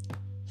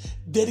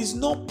 There is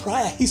no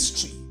prior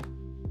history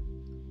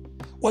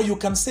where you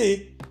can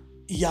say,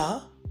 yeah,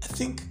 I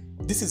think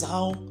this is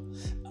how.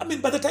 I mean,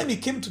 by the time he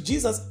came to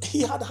Jesus,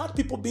 he had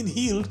people being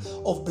healed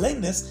of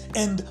blindness,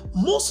 and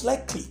most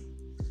likely,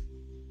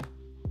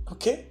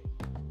 okay,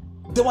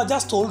 they were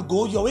just told,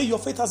 go your way, your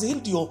faith has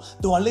healed you.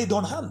 They were laid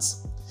on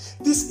hands.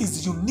 This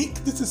is unique,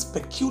 this is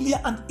peculiar,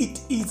 and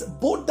it is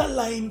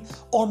borderline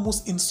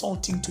almost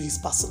insulting to his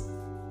person.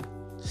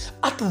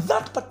 At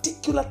that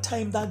particular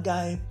time, that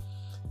guy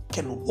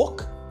can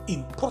walk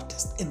in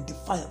protest and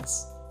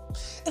defiance.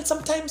 And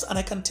sometimes, and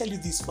I can tell you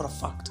this for a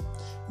fact,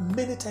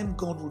 many times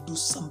God will do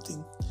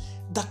something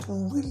that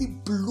will really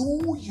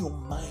blow your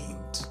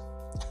mind.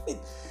 I mean,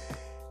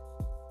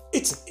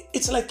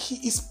 it's like he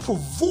is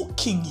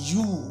provoking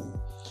you.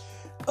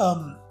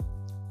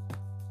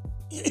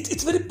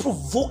 It's very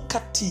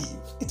provocative.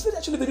 It's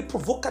actually very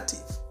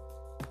provocative.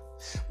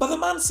 But the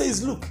man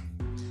says, look,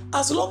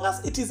 as long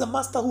as it is the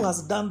master who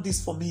has done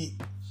this for me,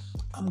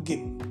 I'm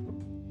game.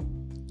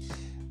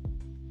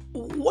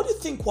 What do you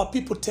think were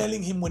people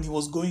telling him when he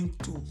was going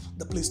to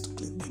the place to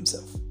clean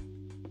himself?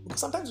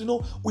 Because sometimes,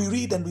 we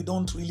read and we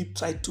don't really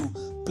try to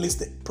place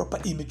the proper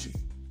imagery.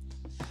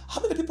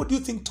 How many people do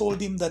you think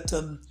told him that,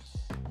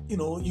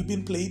 you've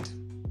been played?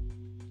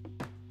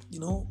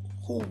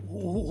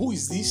 Who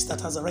is this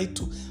that has a right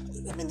to?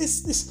 I mean,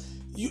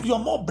 you are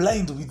more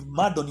blind with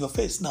mud on your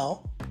face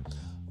now.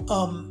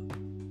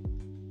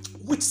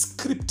 Which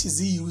script is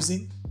he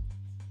using?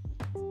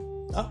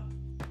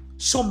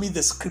 Show me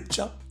the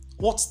scripture.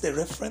 What's the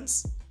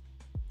reference?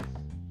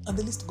 And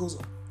the list goes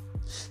on.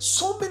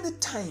 So many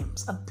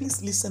times, and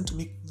please listen to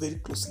me very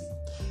closely,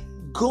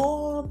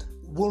 God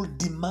will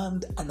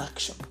demand an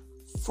action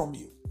from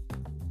you.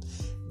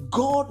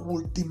 God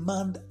will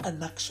demand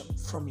an action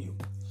from you.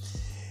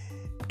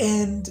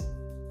 And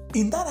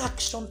in that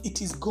action,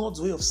 it is God's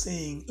way of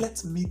saying,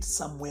 let's meet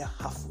somewhere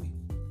halfway.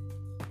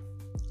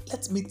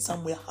 Let's meet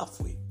somewhere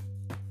halfway.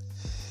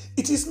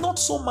 It is not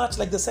so much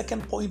like the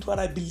second point where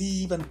I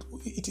believe and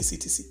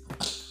etc.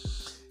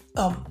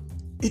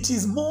 It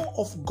is more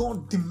of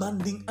God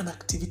demanding an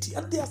activity.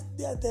 And there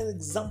are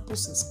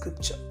examples in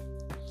scripture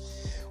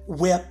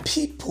where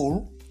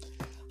people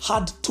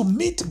had to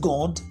meet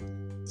God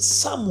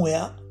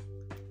somewhere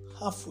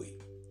halfway.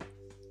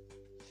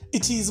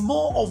 It is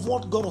more of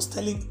what God was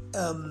telling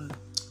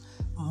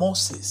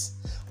Moses.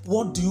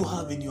 What do you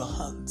have in your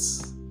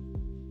hands?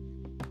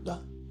 Yeah.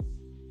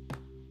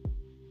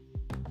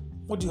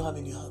 What do you have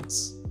in your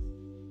hands?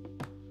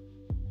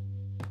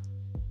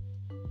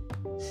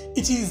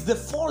 It is the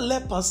 4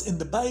 lepers in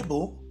the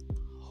Bible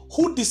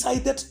who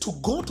decided to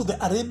go to the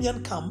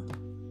Aramean camp,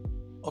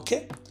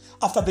 okay?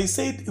 After they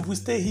said, if we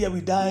stay here,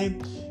 we die.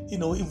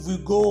 If we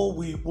go,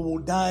 we will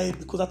die,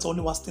 because that's the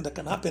only worst thing that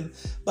can happen.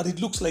 But it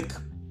looks like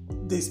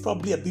there's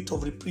probably a bit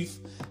of reprieve,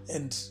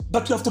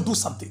 but you have to do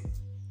something.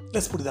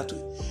 Let's put it that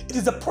way. It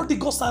is the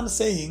prodigal son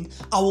saying,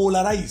 I will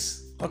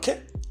arise,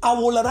 okay? I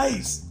will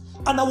arise,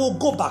 and I will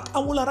go back. I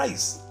will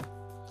arise.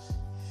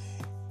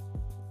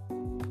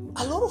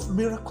 A lot of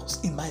miracles,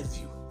 in my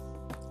view,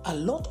 a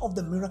lot of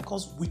the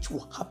miracles which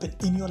will happen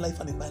in your life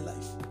and in my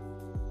life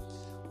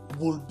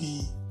will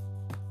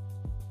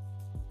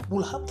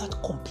have that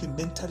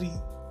complementary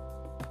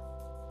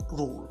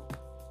role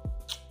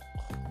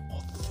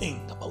or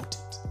thing about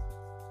it.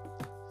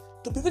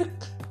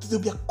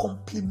 There'll be a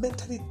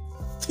complementary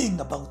thing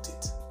about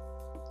it.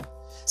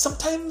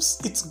 Sometimes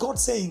it's God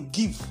saying,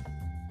 give.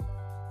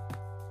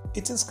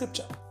 It's in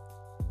scripture.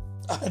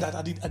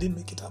 I didn't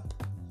make it up.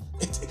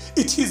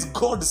 It is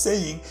God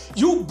saying,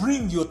 you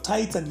bring your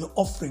tithes and your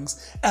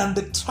offerings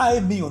and try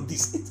me on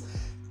this.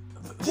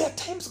 There are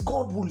times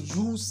God will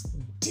use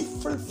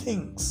different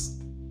things.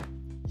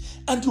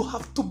 And you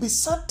have to be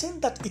certain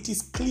that it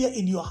is clear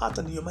in your heart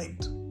and in your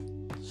mind.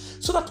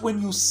 So that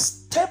when you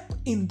step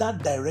in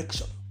that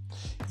direction,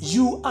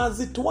 you,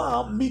 as it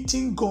were,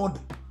 meeting God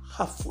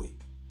halfway.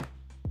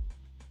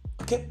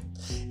 Okay?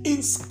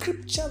 In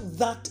scripture,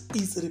 that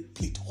is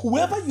replete.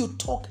 Whoever you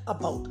talk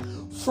about,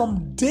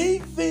 from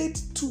David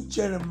to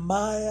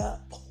Jeremiah,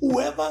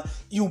 whoever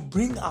you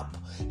bring up,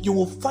 you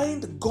will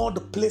find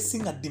God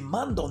placing a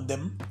demand on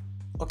them.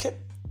 Okay?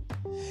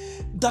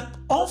 That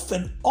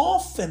often,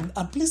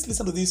 and please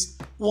listen to this,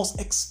 was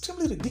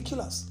extremely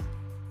ridiculous.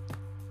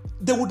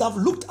 They would have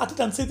looked at it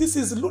and said, this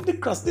is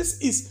ludicrous. This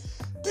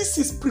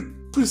is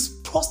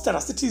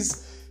preposterous. It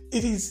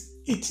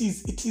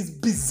is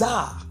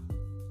bizarre.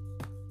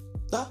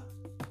 Huh?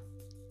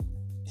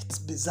 It's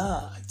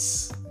bizarre.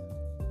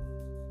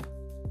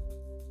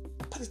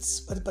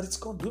 But it's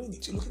God doing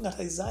it. You're looking at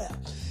Isaiah.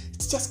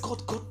 It's just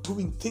God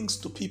doing things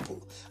to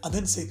people and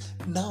then saying,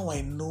 now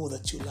I know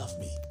that you love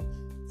me.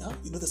 Yeah?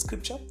 You know the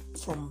scripture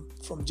from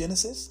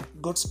Genesis,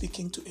 God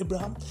speaking to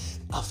Abraham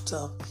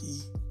after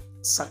he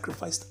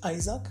sacrificed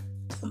Isaac.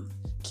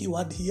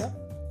 Keyword here,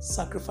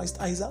 sacrificed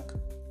Isaac.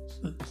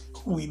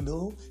 We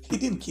know he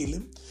didn't kill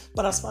him,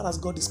 but as far as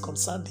God is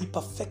concerned, he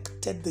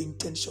perfected the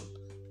intention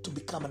to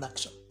become an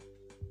action.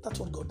 That's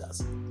what God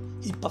does.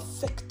 He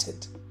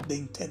perfected the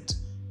intent.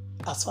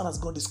 As far as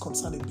God is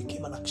concerned, it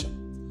became an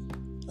action.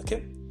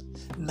 Okay?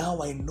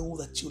 Now I know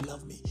that you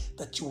love me,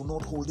 that you will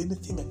not hold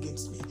anything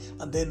against me.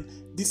 And then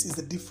this is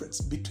the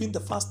difference between the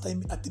first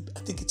time, I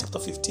think in chapter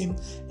 15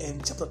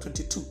 and chapter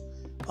 22.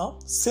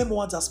 Same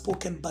words are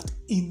spoken, but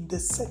in the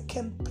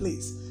second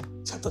place,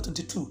 chapter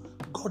 22,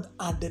 God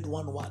added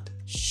one word: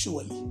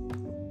 surely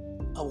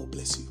I will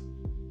bless you.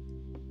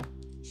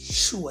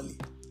 Surely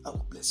I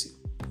will bless you.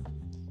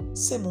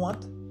 Same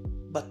word,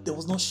 but there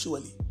was no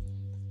surely.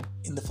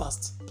 in the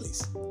first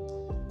place.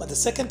 But the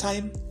second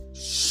time,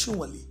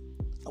 surely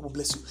I will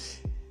bless you.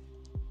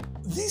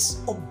 This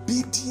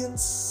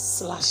obedience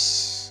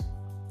slash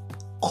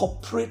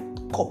cooperation,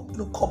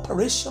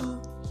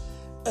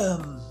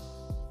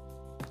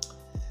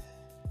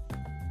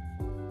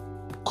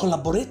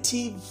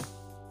 collaborative,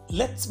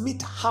 let's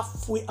meet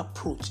halfway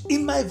approach,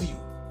 in my view,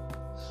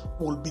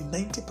 will be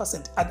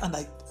 90%.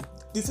 And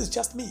this is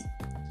just me.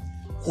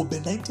 Will be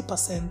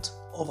 90%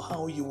 of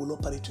how you will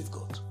operate with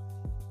God.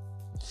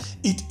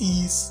 It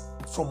is,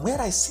 from where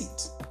I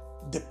sit,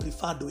 the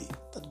preferred way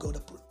that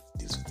God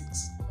deals with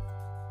things.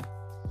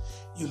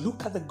 You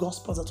look at the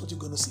Gospels, that's what you're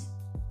going to see.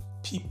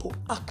 People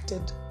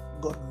acted,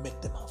 God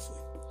met them halfway.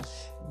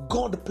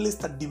 God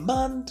placed a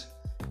demand,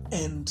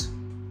 and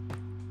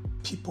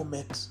people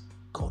met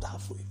God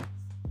halfway.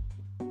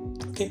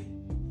 Okay?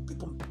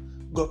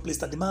 God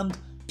placed a demand,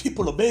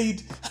 people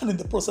obeyed, and in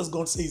the process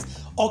God says,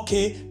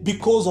 okay,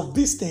 because of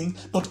this thing,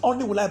 not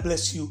only will I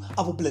bless you,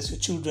 I will bless your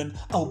children,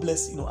 I will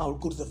bless, I will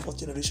go to the fourth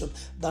generation.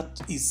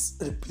 That is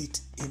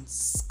replete in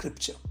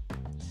Scripture.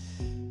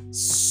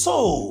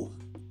 So,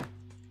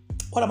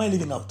 what am I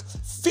leaving out?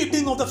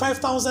 Feeding of the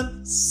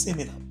 5,000,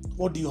 seminar.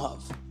 What do you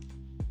have?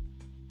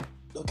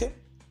 Okay?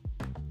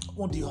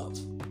 What do you have?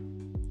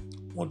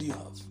 What do you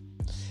have?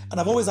 And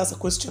I've always asked a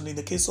question in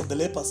the case of the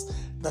lepers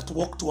that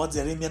walked towards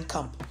the Aramean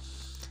camp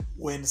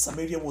when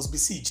Samaria was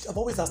besieged. I've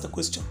always asked the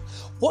question,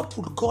 what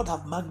would God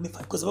have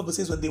magnified? Because the Bible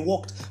says when they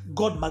walked,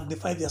 God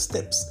magnified their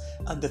steps,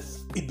 and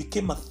it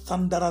became a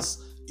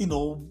thunderous,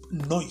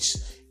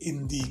 noise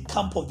in the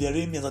camp of the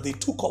Arameans that they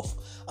took off.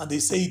 And they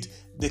said,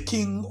 the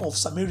king of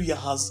Samaria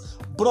has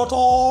brought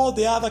all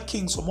the other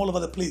kings from all over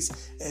the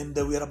place, and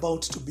we are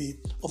about to be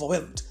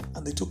overwhelmed.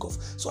 And they took off.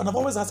 So, and I've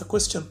always asked the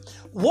question,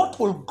 what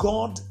will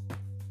God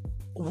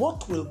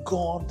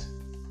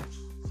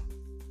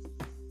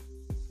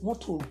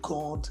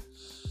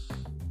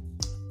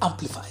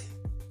amplify?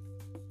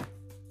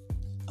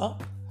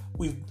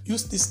 We've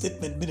used this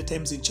statement many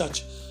times in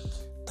church,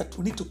 that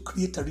we need to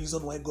create a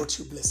reason why God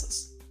should bless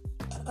us.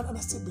 And I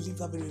still believe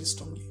that very, very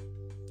strongly.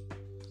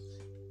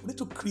 We need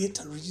to create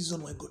a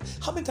reason why God.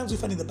 How many times we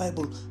find in the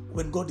Bible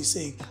when God is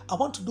saying, I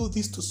want to do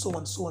this to so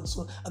and so and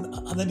so,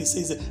 and then he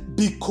says,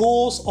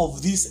 because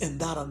of this and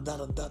that and that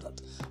and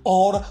that.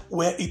 Or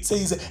where it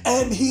says,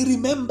 and he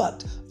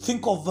remembered.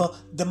 Think of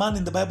the man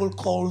in the Bible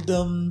called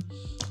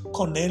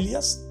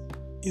Cornelius.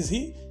 Is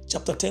he?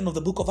 Chapter 10 of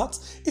the book of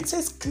Acts. It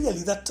says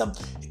clearly that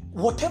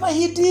whatever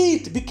he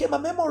did became a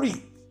memory.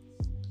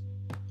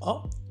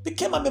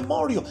 Became a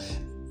memorial.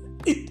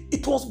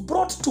 It was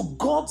brought to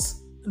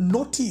God's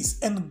notice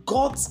and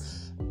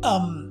God's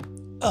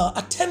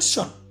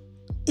attention.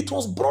 It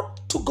was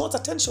brought to God's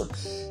attention.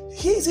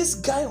 He's this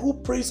guy who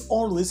prays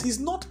always. He's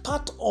not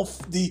part of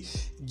the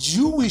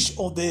Jewish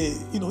or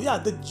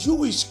the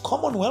Jewish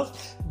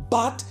commonwealth,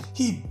 but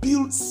he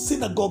builds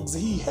synagogues.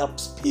 He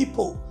helps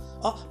people.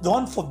 The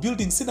one for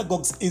building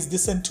synagogues is the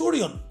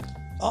centurion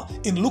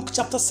in Luke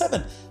chapter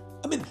 7.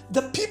 I mean,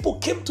 the people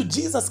came to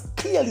Jesus.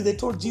 Clearly, they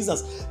told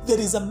Jesus, there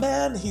is a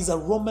man, he's a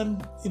Roman,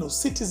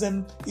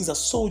 citizen, he's a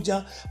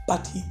soldier,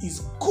 but he is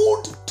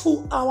good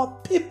to our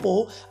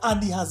people,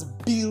 and he has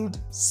built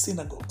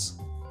synagogues.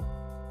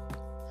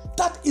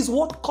 That is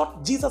what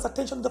caught Jesus'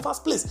 attention in the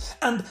first place.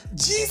 And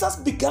Jesus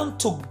began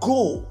to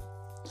go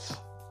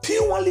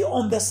purely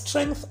on the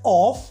strength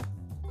of,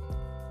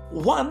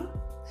 one,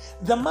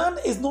 the man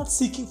is not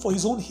seeking for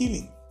his own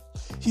healing.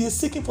 He is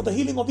seeking for the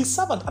healing of his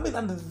servant.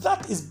 And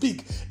that is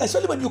big.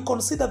 Especially when you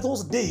consider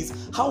those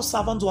days, how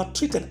servants were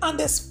treated, and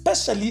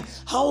especially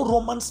how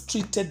Romans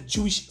treated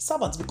Jewish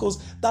servants,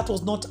 because that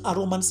was not a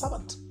Roman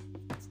servant.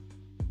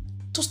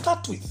 To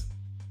start with,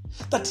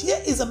 that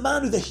here is a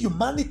man with a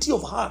humanity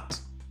of heart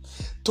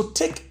to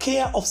take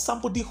care of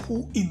somebody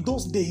who in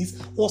those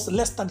days was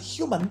less than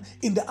human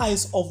in the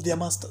eyes of their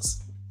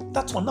masters.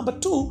 That's one. Number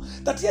two,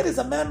 that here is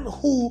a man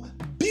who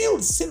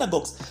builds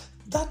synagogues.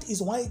 That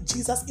is why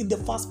Jesus in the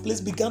first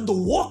place began to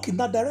walk in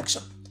that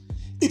direction.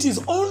 It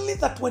is only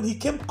that when he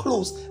came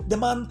close, the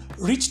man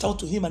reached out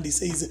to him and he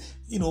says,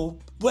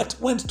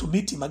 went to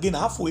meet him again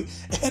halfway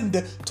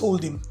and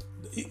told him,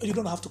 you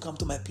don't have to come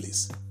to my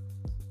place.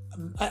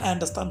 I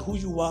understand who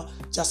you are,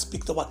 just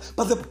speak the word.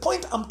 But the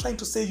point I'm trying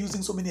to say,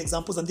 using so many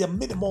examples, and there are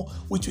many more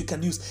which we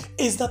can use,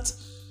 is that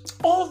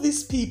all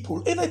these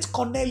people, either it's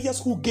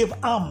Cornelius who gave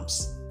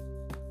alms,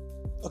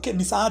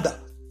 misada,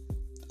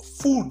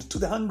 food to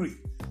the hungry,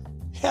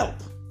 help.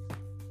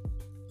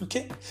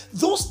 Okay?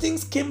 Those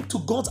things came to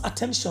God's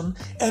attention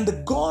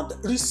and God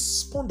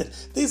responded.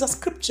 There is a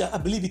scripture, I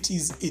believe it's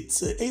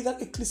either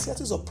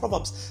Ecclesiastes or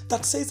Proverbs,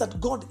 that says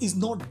that God is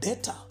no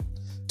debtor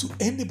to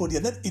anybody.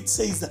 And then it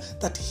says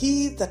that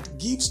he that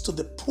gives to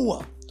the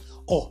poor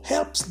or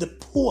helps the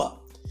poor,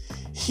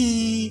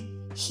 he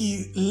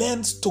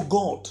lends to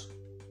God.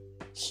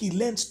 He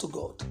lends to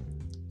God.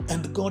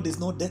 And God is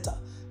no debtor,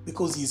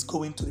 because he is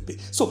going to repay.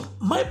 So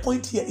my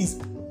point here is,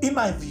 in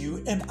my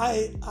view, and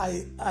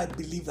I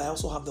believe I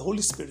also have the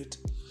Holy Spirit,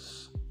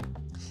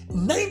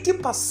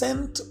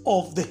 90%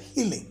 of the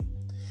healing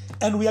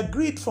And we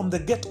agreed from the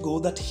get-go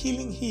that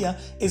healing here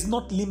is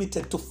not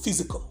limited to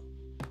physical.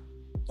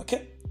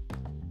 Okay?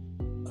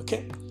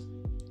 Okay?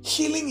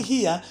 Healing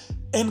here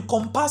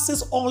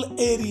encompasses all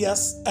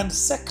areas and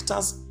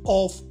sectors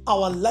of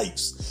our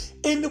lives.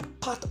 Any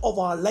part of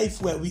our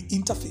life where we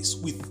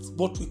interface with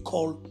what we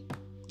call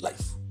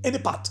life. Any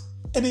part,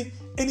 any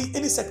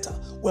sector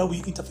where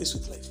we interface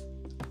with life.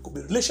 Could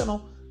be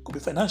relational, could be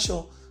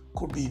financial,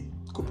 could be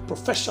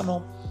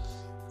professional.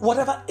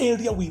 Whatever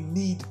area we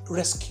need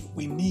rescue,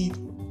 we need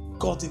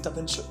God's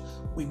intervention.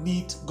 We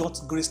need God's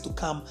grace to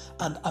come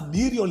and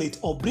ameliorate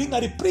or bring a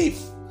reprieve.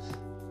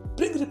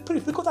 Bring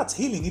reprieve, because that's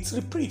healing. It's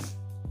reprieve.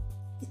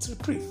 It's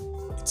reprieve.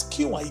 It's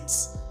cure.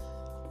 It's,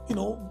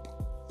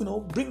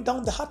 bring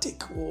down the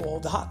heartache or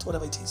the heart,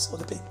 whatever it is, or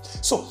the pain.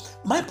 So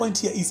my point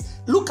here is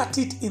look at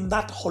it in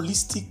that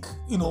holistic,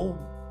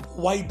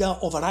 wider,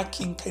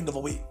 overarching kind of a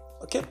way.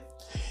 Okay?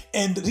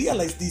 And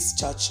realize this,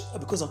 church,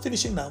 because I'm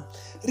finishing now,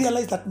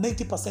 realize that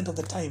 90% of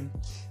the time,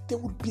 there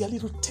will be a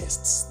little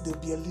tests, there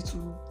will be a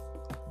little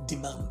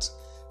demand.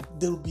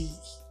 There will be,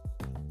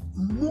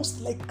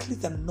 most likely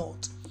than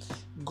not,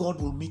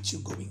 God will meet you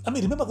going. I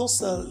mean, remember those,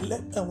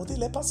 were they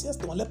lepers? Yes,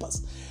 they were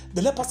lepers.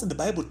 The lepers in the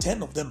Bible,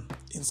 10 of them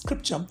in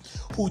scripture,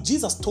 who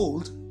Jesus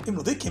told,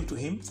 they came to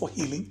him for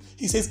healing.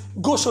 He says,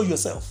 go show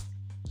yourself.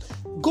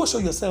 Go show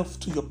yourself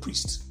to your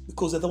priest,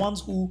 because they're the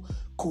ones who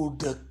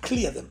could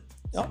clear them.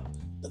 Yeah?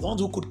 The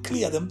ones who could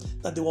clear them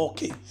that they were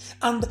okay.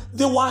 And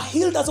they were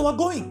healed as they were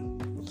going.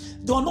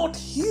 They were not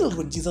healed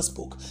when Jesus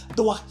spoke.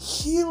 They were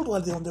healed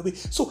while they were on their way.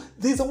 So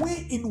there's a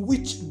way in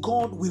which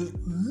God will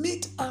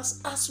meet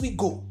us as we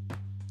go.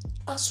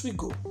 As we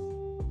go.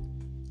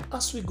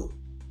 As we go.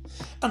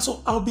 And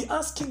so I'll be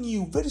asking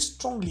you very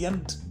strongly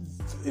and,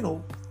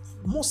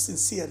 most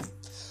sincerely,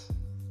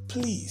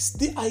 please,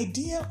 the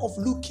idea of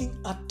looking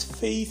at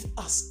faith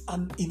as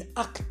an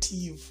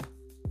inactive,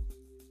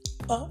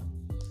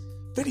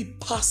 very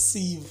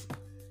passive,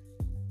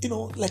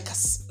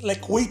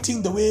 like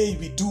waiting the way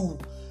we do,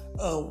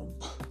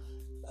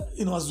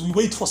 as we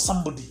wait for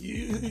somebody.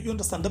 You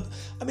understand?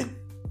 I mean,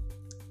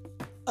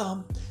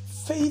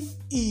 faith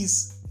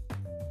is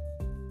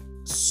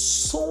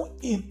so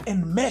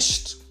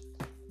enmeshed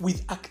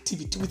with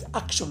activity, with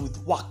action, with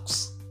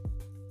works.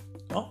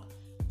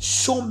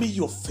 Show me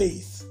your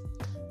faith.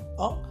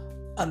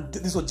 And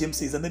this is what James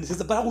says. And then he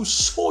says, but I will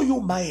show you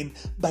mine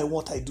by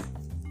what I do.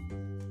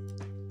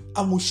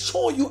 I will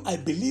show you I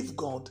believe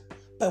God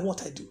by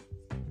what I do.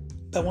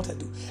 By what I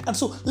do. And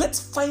so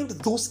let's find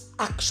those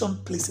action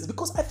places,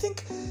 because I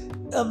think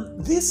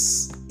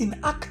this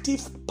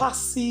inactive,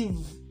 passive,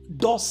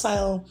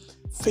 docile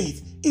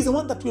faith is the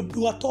one that we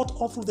are taught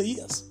all through the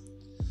years.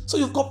 So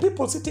you've got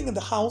people sitting in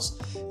the house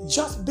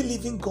just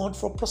believing God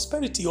for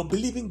prosperity, or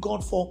believing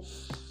God for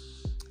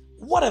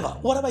whatever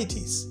it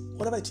is.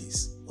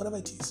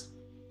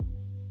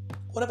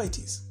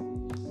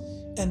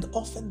 And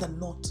often than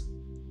not,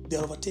 they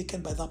are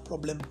overtaken by that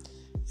problem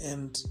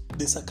and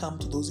they succumb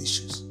to those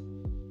issues.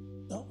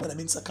 No? When I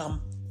mean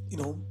succumb,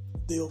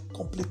 they are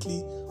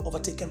completely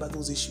overtaken by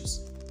those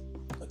issues.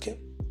 Okay?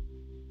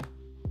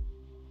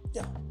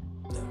 Yeah.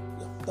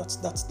 That's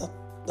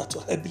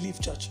what I believe,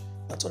 church.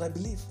 That's what I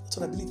believe.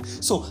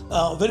 So,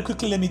 very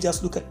quickly, let me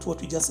just look at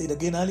what we just said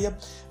again earlier.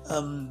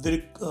 I'll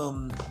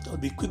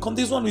be quick on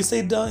this one. We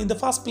said in the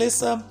first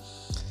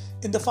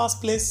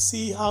place,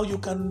 see how you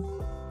can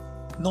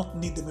not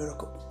need the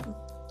miracle.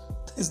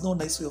 There's no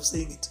nice way of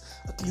saying it,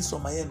 at least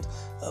from my end.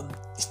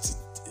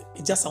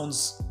 It just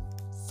sounds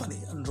funny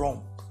and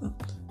wrong,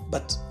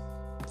 but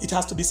it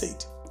has to be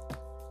said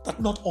that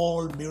not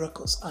all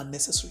miracles are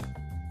necessary.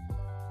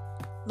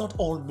 Not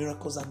all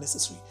miracles are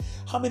necessary.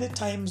 How many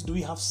times do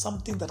we have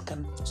something that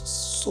can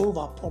solve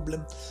our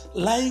problem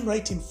lying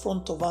right in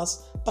front of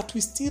us, but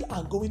we still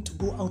are going to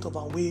go out of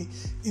our way,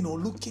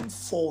 looking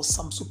for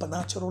some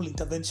supernatural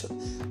intervention,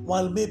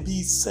 while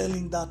maybe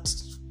selling that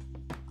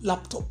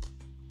laptop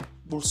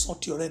will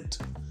sort your rent,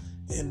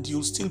 and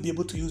you'll still be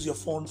able to use your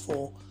phone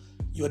for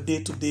your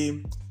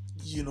day-to-day,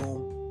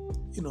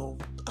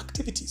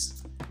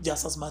 activities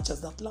just as much as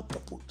that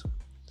laptop would.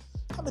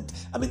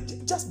 I mean,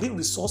 just being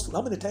resourceful.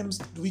 How many times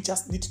do we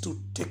just need to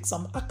take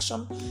some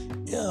action?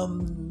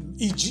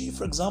 E.g.,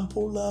 for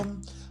example,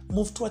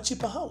 move to a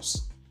cheaper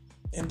house,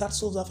 and that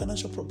solves our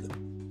financial problem.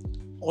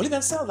 Or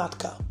even sell that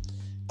car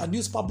and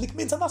use public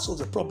means, and that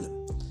solves the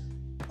problem.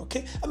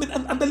 Okay? I mean,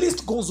 and the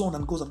list goes on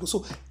and goes on.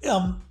 So,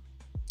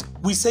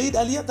 we said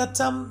earlier that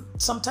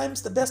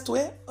sometimes the best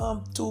way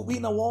to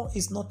win a war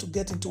is not to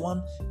get into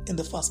one in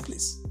the first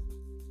place.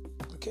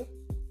 Okay?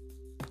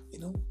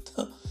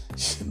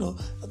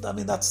 I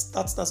mean, that's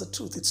the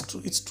truth.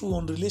 It's true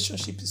on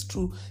relationship. It's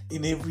true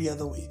in every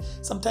other way.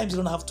 Sometimes you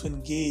don't have to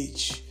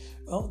engage.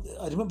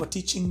 I remember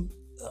teaching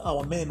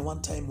our men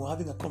one time. We were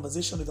having a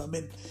conversation with our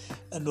men,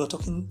 and we were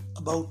talking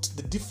about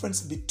the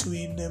difference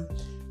between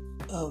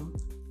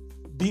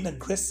being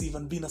aggressive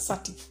and being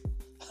assertive.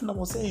 And I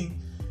was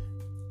saying,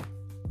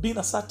 being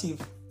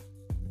assertive,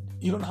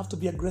 you don't have to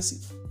be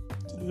aggressive.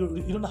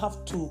 You don't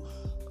have to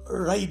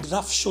ride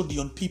roughshod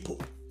on people.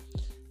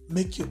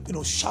 make you,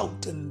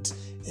 shout and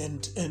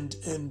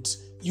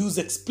use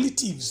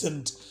expletives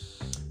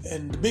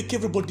and make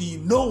everybody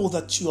know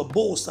that you are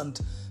boss and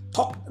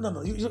talk.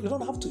 No, you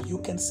don't have to. You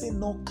can say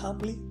no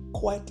calmly,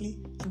 quietly,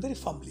 and very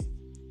firmly.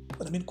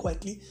 What I mean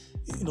quietly,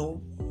 in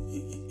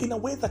a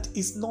way that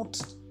is not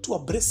too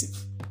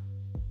abrasive.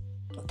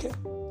 Okay?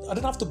 I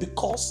don't have to be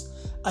coarse.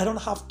 I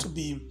don't have to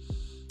be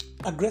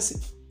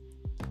aggressive.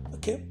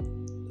 Okay?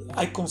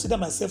 I consider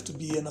myself to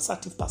be an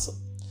assertive person.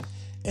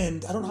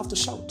 And I don't have to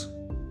shout.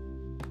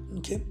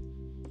 Okay?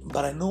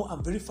 But I know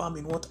I'm very firm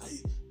in what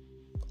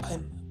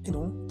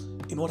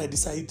in what I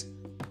decide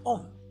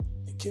on.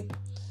 Okay?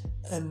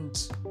 And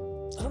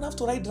I don't have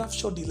to ride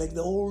roughshod like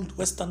the old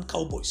Western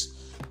cowboys,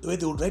 the way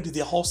they would ride with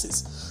their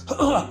horses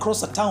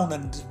across a town,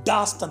 and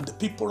dust and the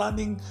people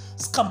running,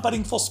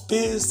 scampering for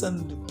space,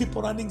 and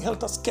people running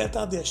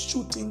helter-skelter. They are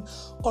shooting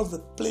all the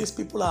place.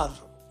 People are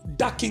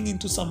ducking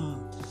into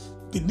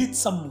beneath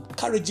some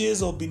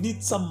carriages or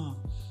beneath some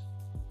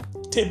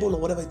table or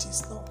whatever it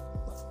is. No.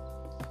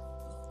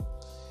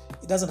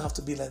 It doesn't have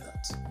to be like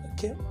that.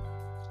 Okay?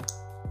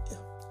 Yeah.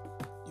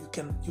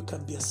 You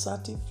can be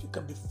assertive, you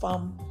can be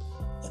firm,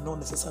 and not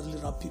necessarily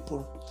rub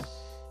people,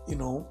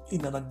 in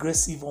an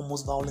aggressive,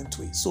 almost violent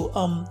way. So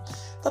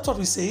that's what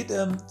we said.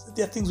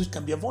 There are things which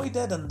can be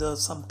avoided, and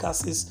some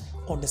cases,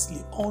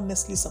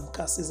 honestly, some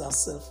cases are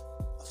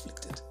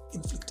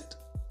inflicted.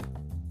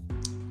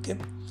 Okay.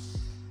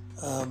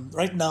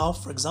 Right now,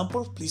 for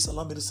example, please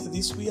allow me to say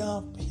this: we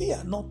are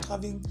here not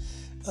having,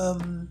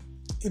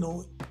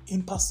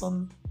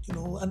 in-person,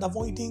 and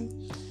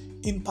avoiding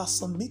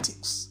in-person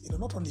meetings.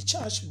 Not only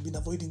church, we've been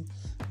avoiding.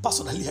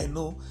 Personally, I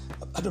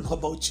don't know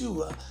about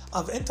you.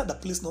 I've entered a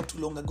place not too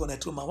long ago, and I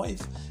told my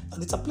wife,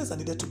 and it's a place I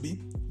needed to be,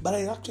 but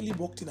I actually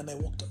walked in and I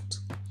walked out.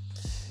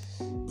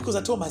 Because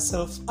I told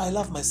myself, I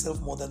love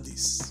myself more than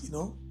this.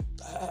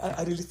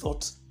 I really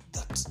thought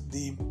that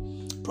the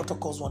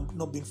protocols were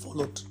not being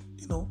followed,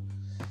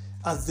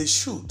 as they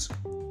should.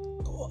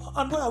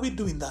 And why are we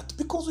doing that?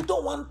 Because we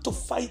don't want to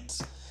fight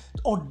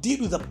or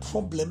deal with a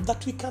problem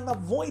that we can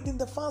avoid in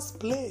the first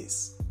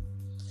place.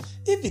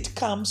 If it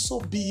comes, so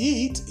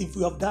be it. If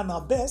we have done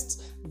our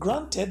best,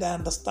 granted, I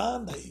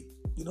understand.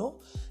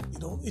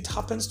 It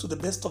happens to the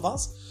best of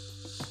us.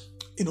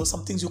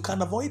 Some things you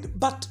can avoid,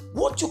 but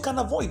what you can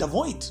avoid.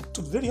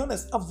 To be very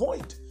honest,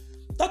 avoid.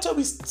 That's why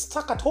we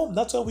stuck at home.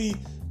 That's why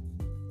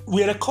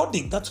we're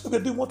recording. That's why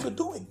we're doing what we're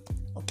doing.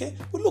 Okay,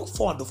 we look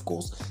forward, of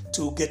course,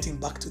 to getting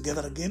back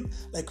together again.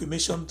 Like we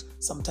mentioned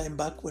some time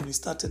back when we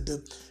started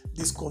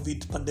these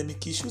COVID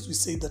pandemic issues, we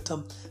say that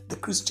the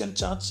Christian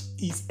church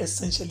is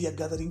essentially a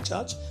gathering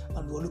church,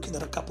 and we're looking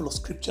at a couple of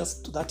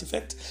scriptures to that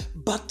effect.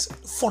 But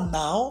for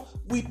now,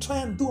 we try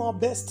and do our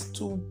best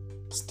to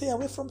stay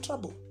away from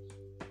trouble.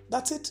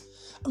 That's it.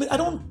 I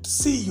don't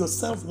see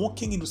yourself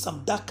walking into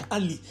some dark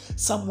alley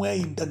somewhere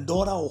in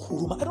Dandora or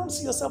Huruma. I don't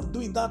see yourself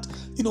doing that,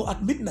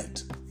 at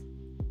midnight.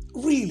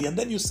 Really. And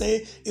then you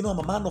say, I'm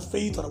a man of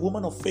faith or a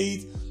woman of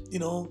faith,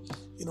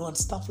 and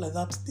stuff like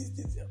that.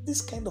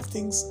 These kind of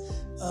things,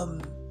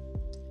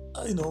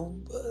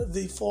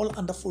 they fall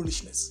under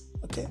foolishness.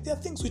 Okay? There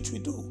are things which we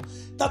do.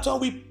 That's why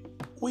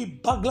we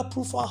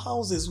burglar-proof our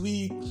houses.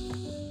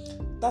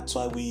 That's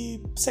why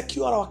we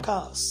secure our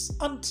cars.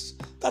 And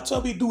that's why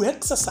we do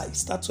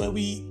exercise. That's why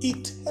we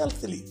eat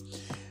healthily.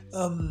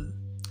 And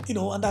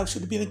I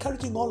should be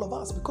encouraging all of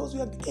us, because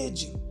we are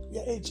aging. We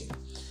are aging.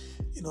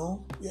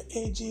 We are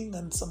aging,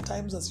 and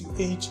sometimes as you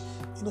age,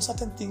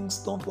 certain things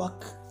don't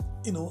work,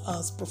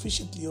 as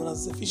proficiently or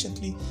as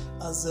efficiently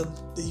as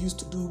they used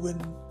to do when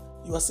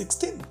you were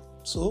 16.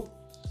 So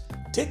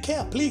take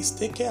care, please,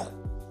 take care.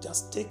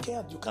 Just take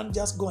care. You can't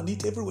just go and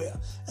eat everywhere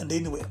and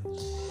anywhere.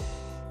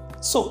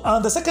 So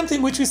the second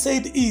thing which we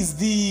said is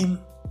the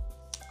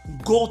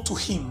go to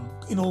him,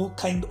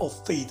 kind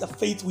of faith. A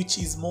faith which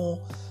is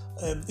more,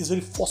 is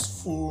very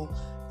forceful.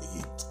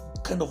 It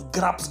kind of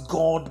grabs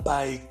God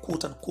by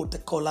quote unquote the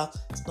collar.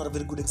 It's not a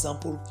very good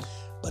example,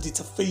 but it's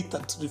a faith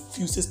that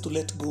refuses to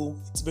let go.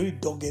 It's very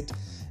dogged,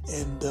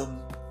 and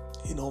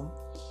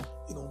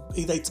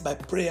either it's by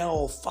prayer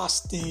or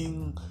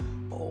fasting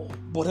or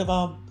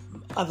whatever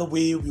other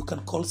way you can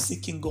call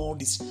seeking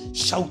God, is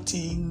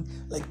shouting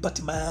like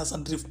Bartimaeus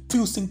and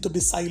refusing to be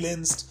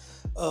silenced,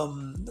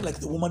 like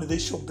the woman with the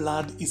issue of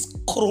blood is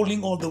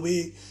crawling all the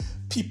way,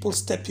 people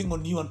stepping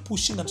on you and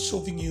pushing and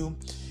shoving you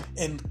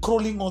and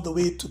crawling all the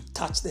way to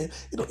touch them.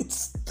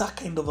 It's that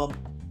kind of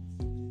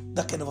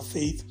a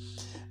faith.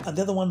 And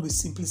the other one, we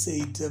simply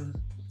said,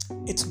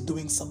 it's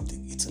doing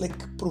something. It's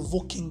like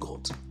provoking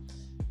God.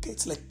 Okay,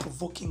 it's like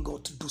provoking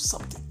God to do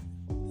something.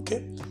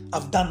 Okay,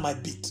 I've done my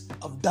bit.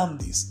 I've done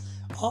this.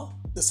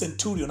 The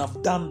centurion,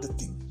 I've done the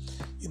thing.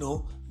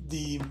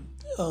 The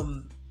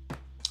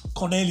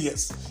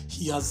Cornelius,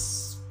 he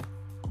has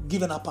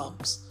given up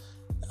arms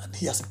and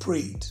he has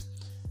prayed.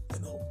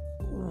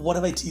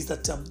 Whatever it is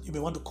that you may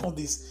want to call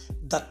this,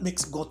 that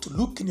makes God to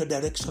look in your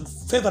direction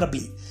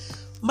favorably.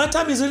 My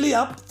time is really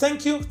up.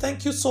 Thank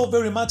you so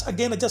very much.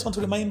 Again, I just want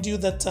to remind you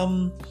that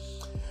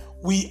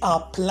we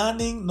are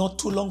planning not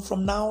too long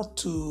from now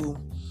to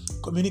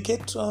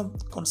communicate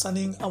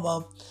concerning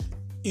our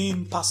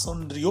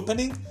in-person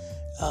reopening.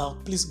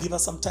 Please give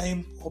us some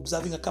time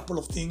observing a couple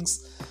of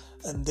things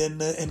and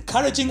then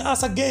encouraging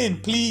us again.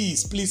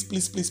 Please,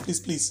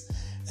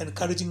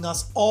 encouraging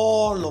us,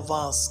 all of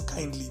us,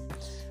 kindly.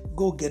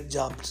 Go get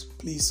jabbed.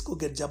 Please, go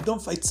get jabbed.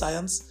 Don't fight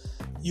science.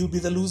 You'll be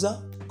the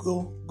loser.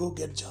 Go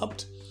get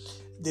jabbed.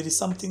 There is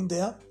something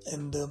there,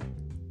 and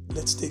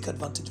let's take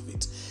advantage of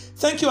it.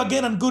 Thank you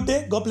again and good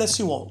day. God bless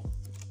you all.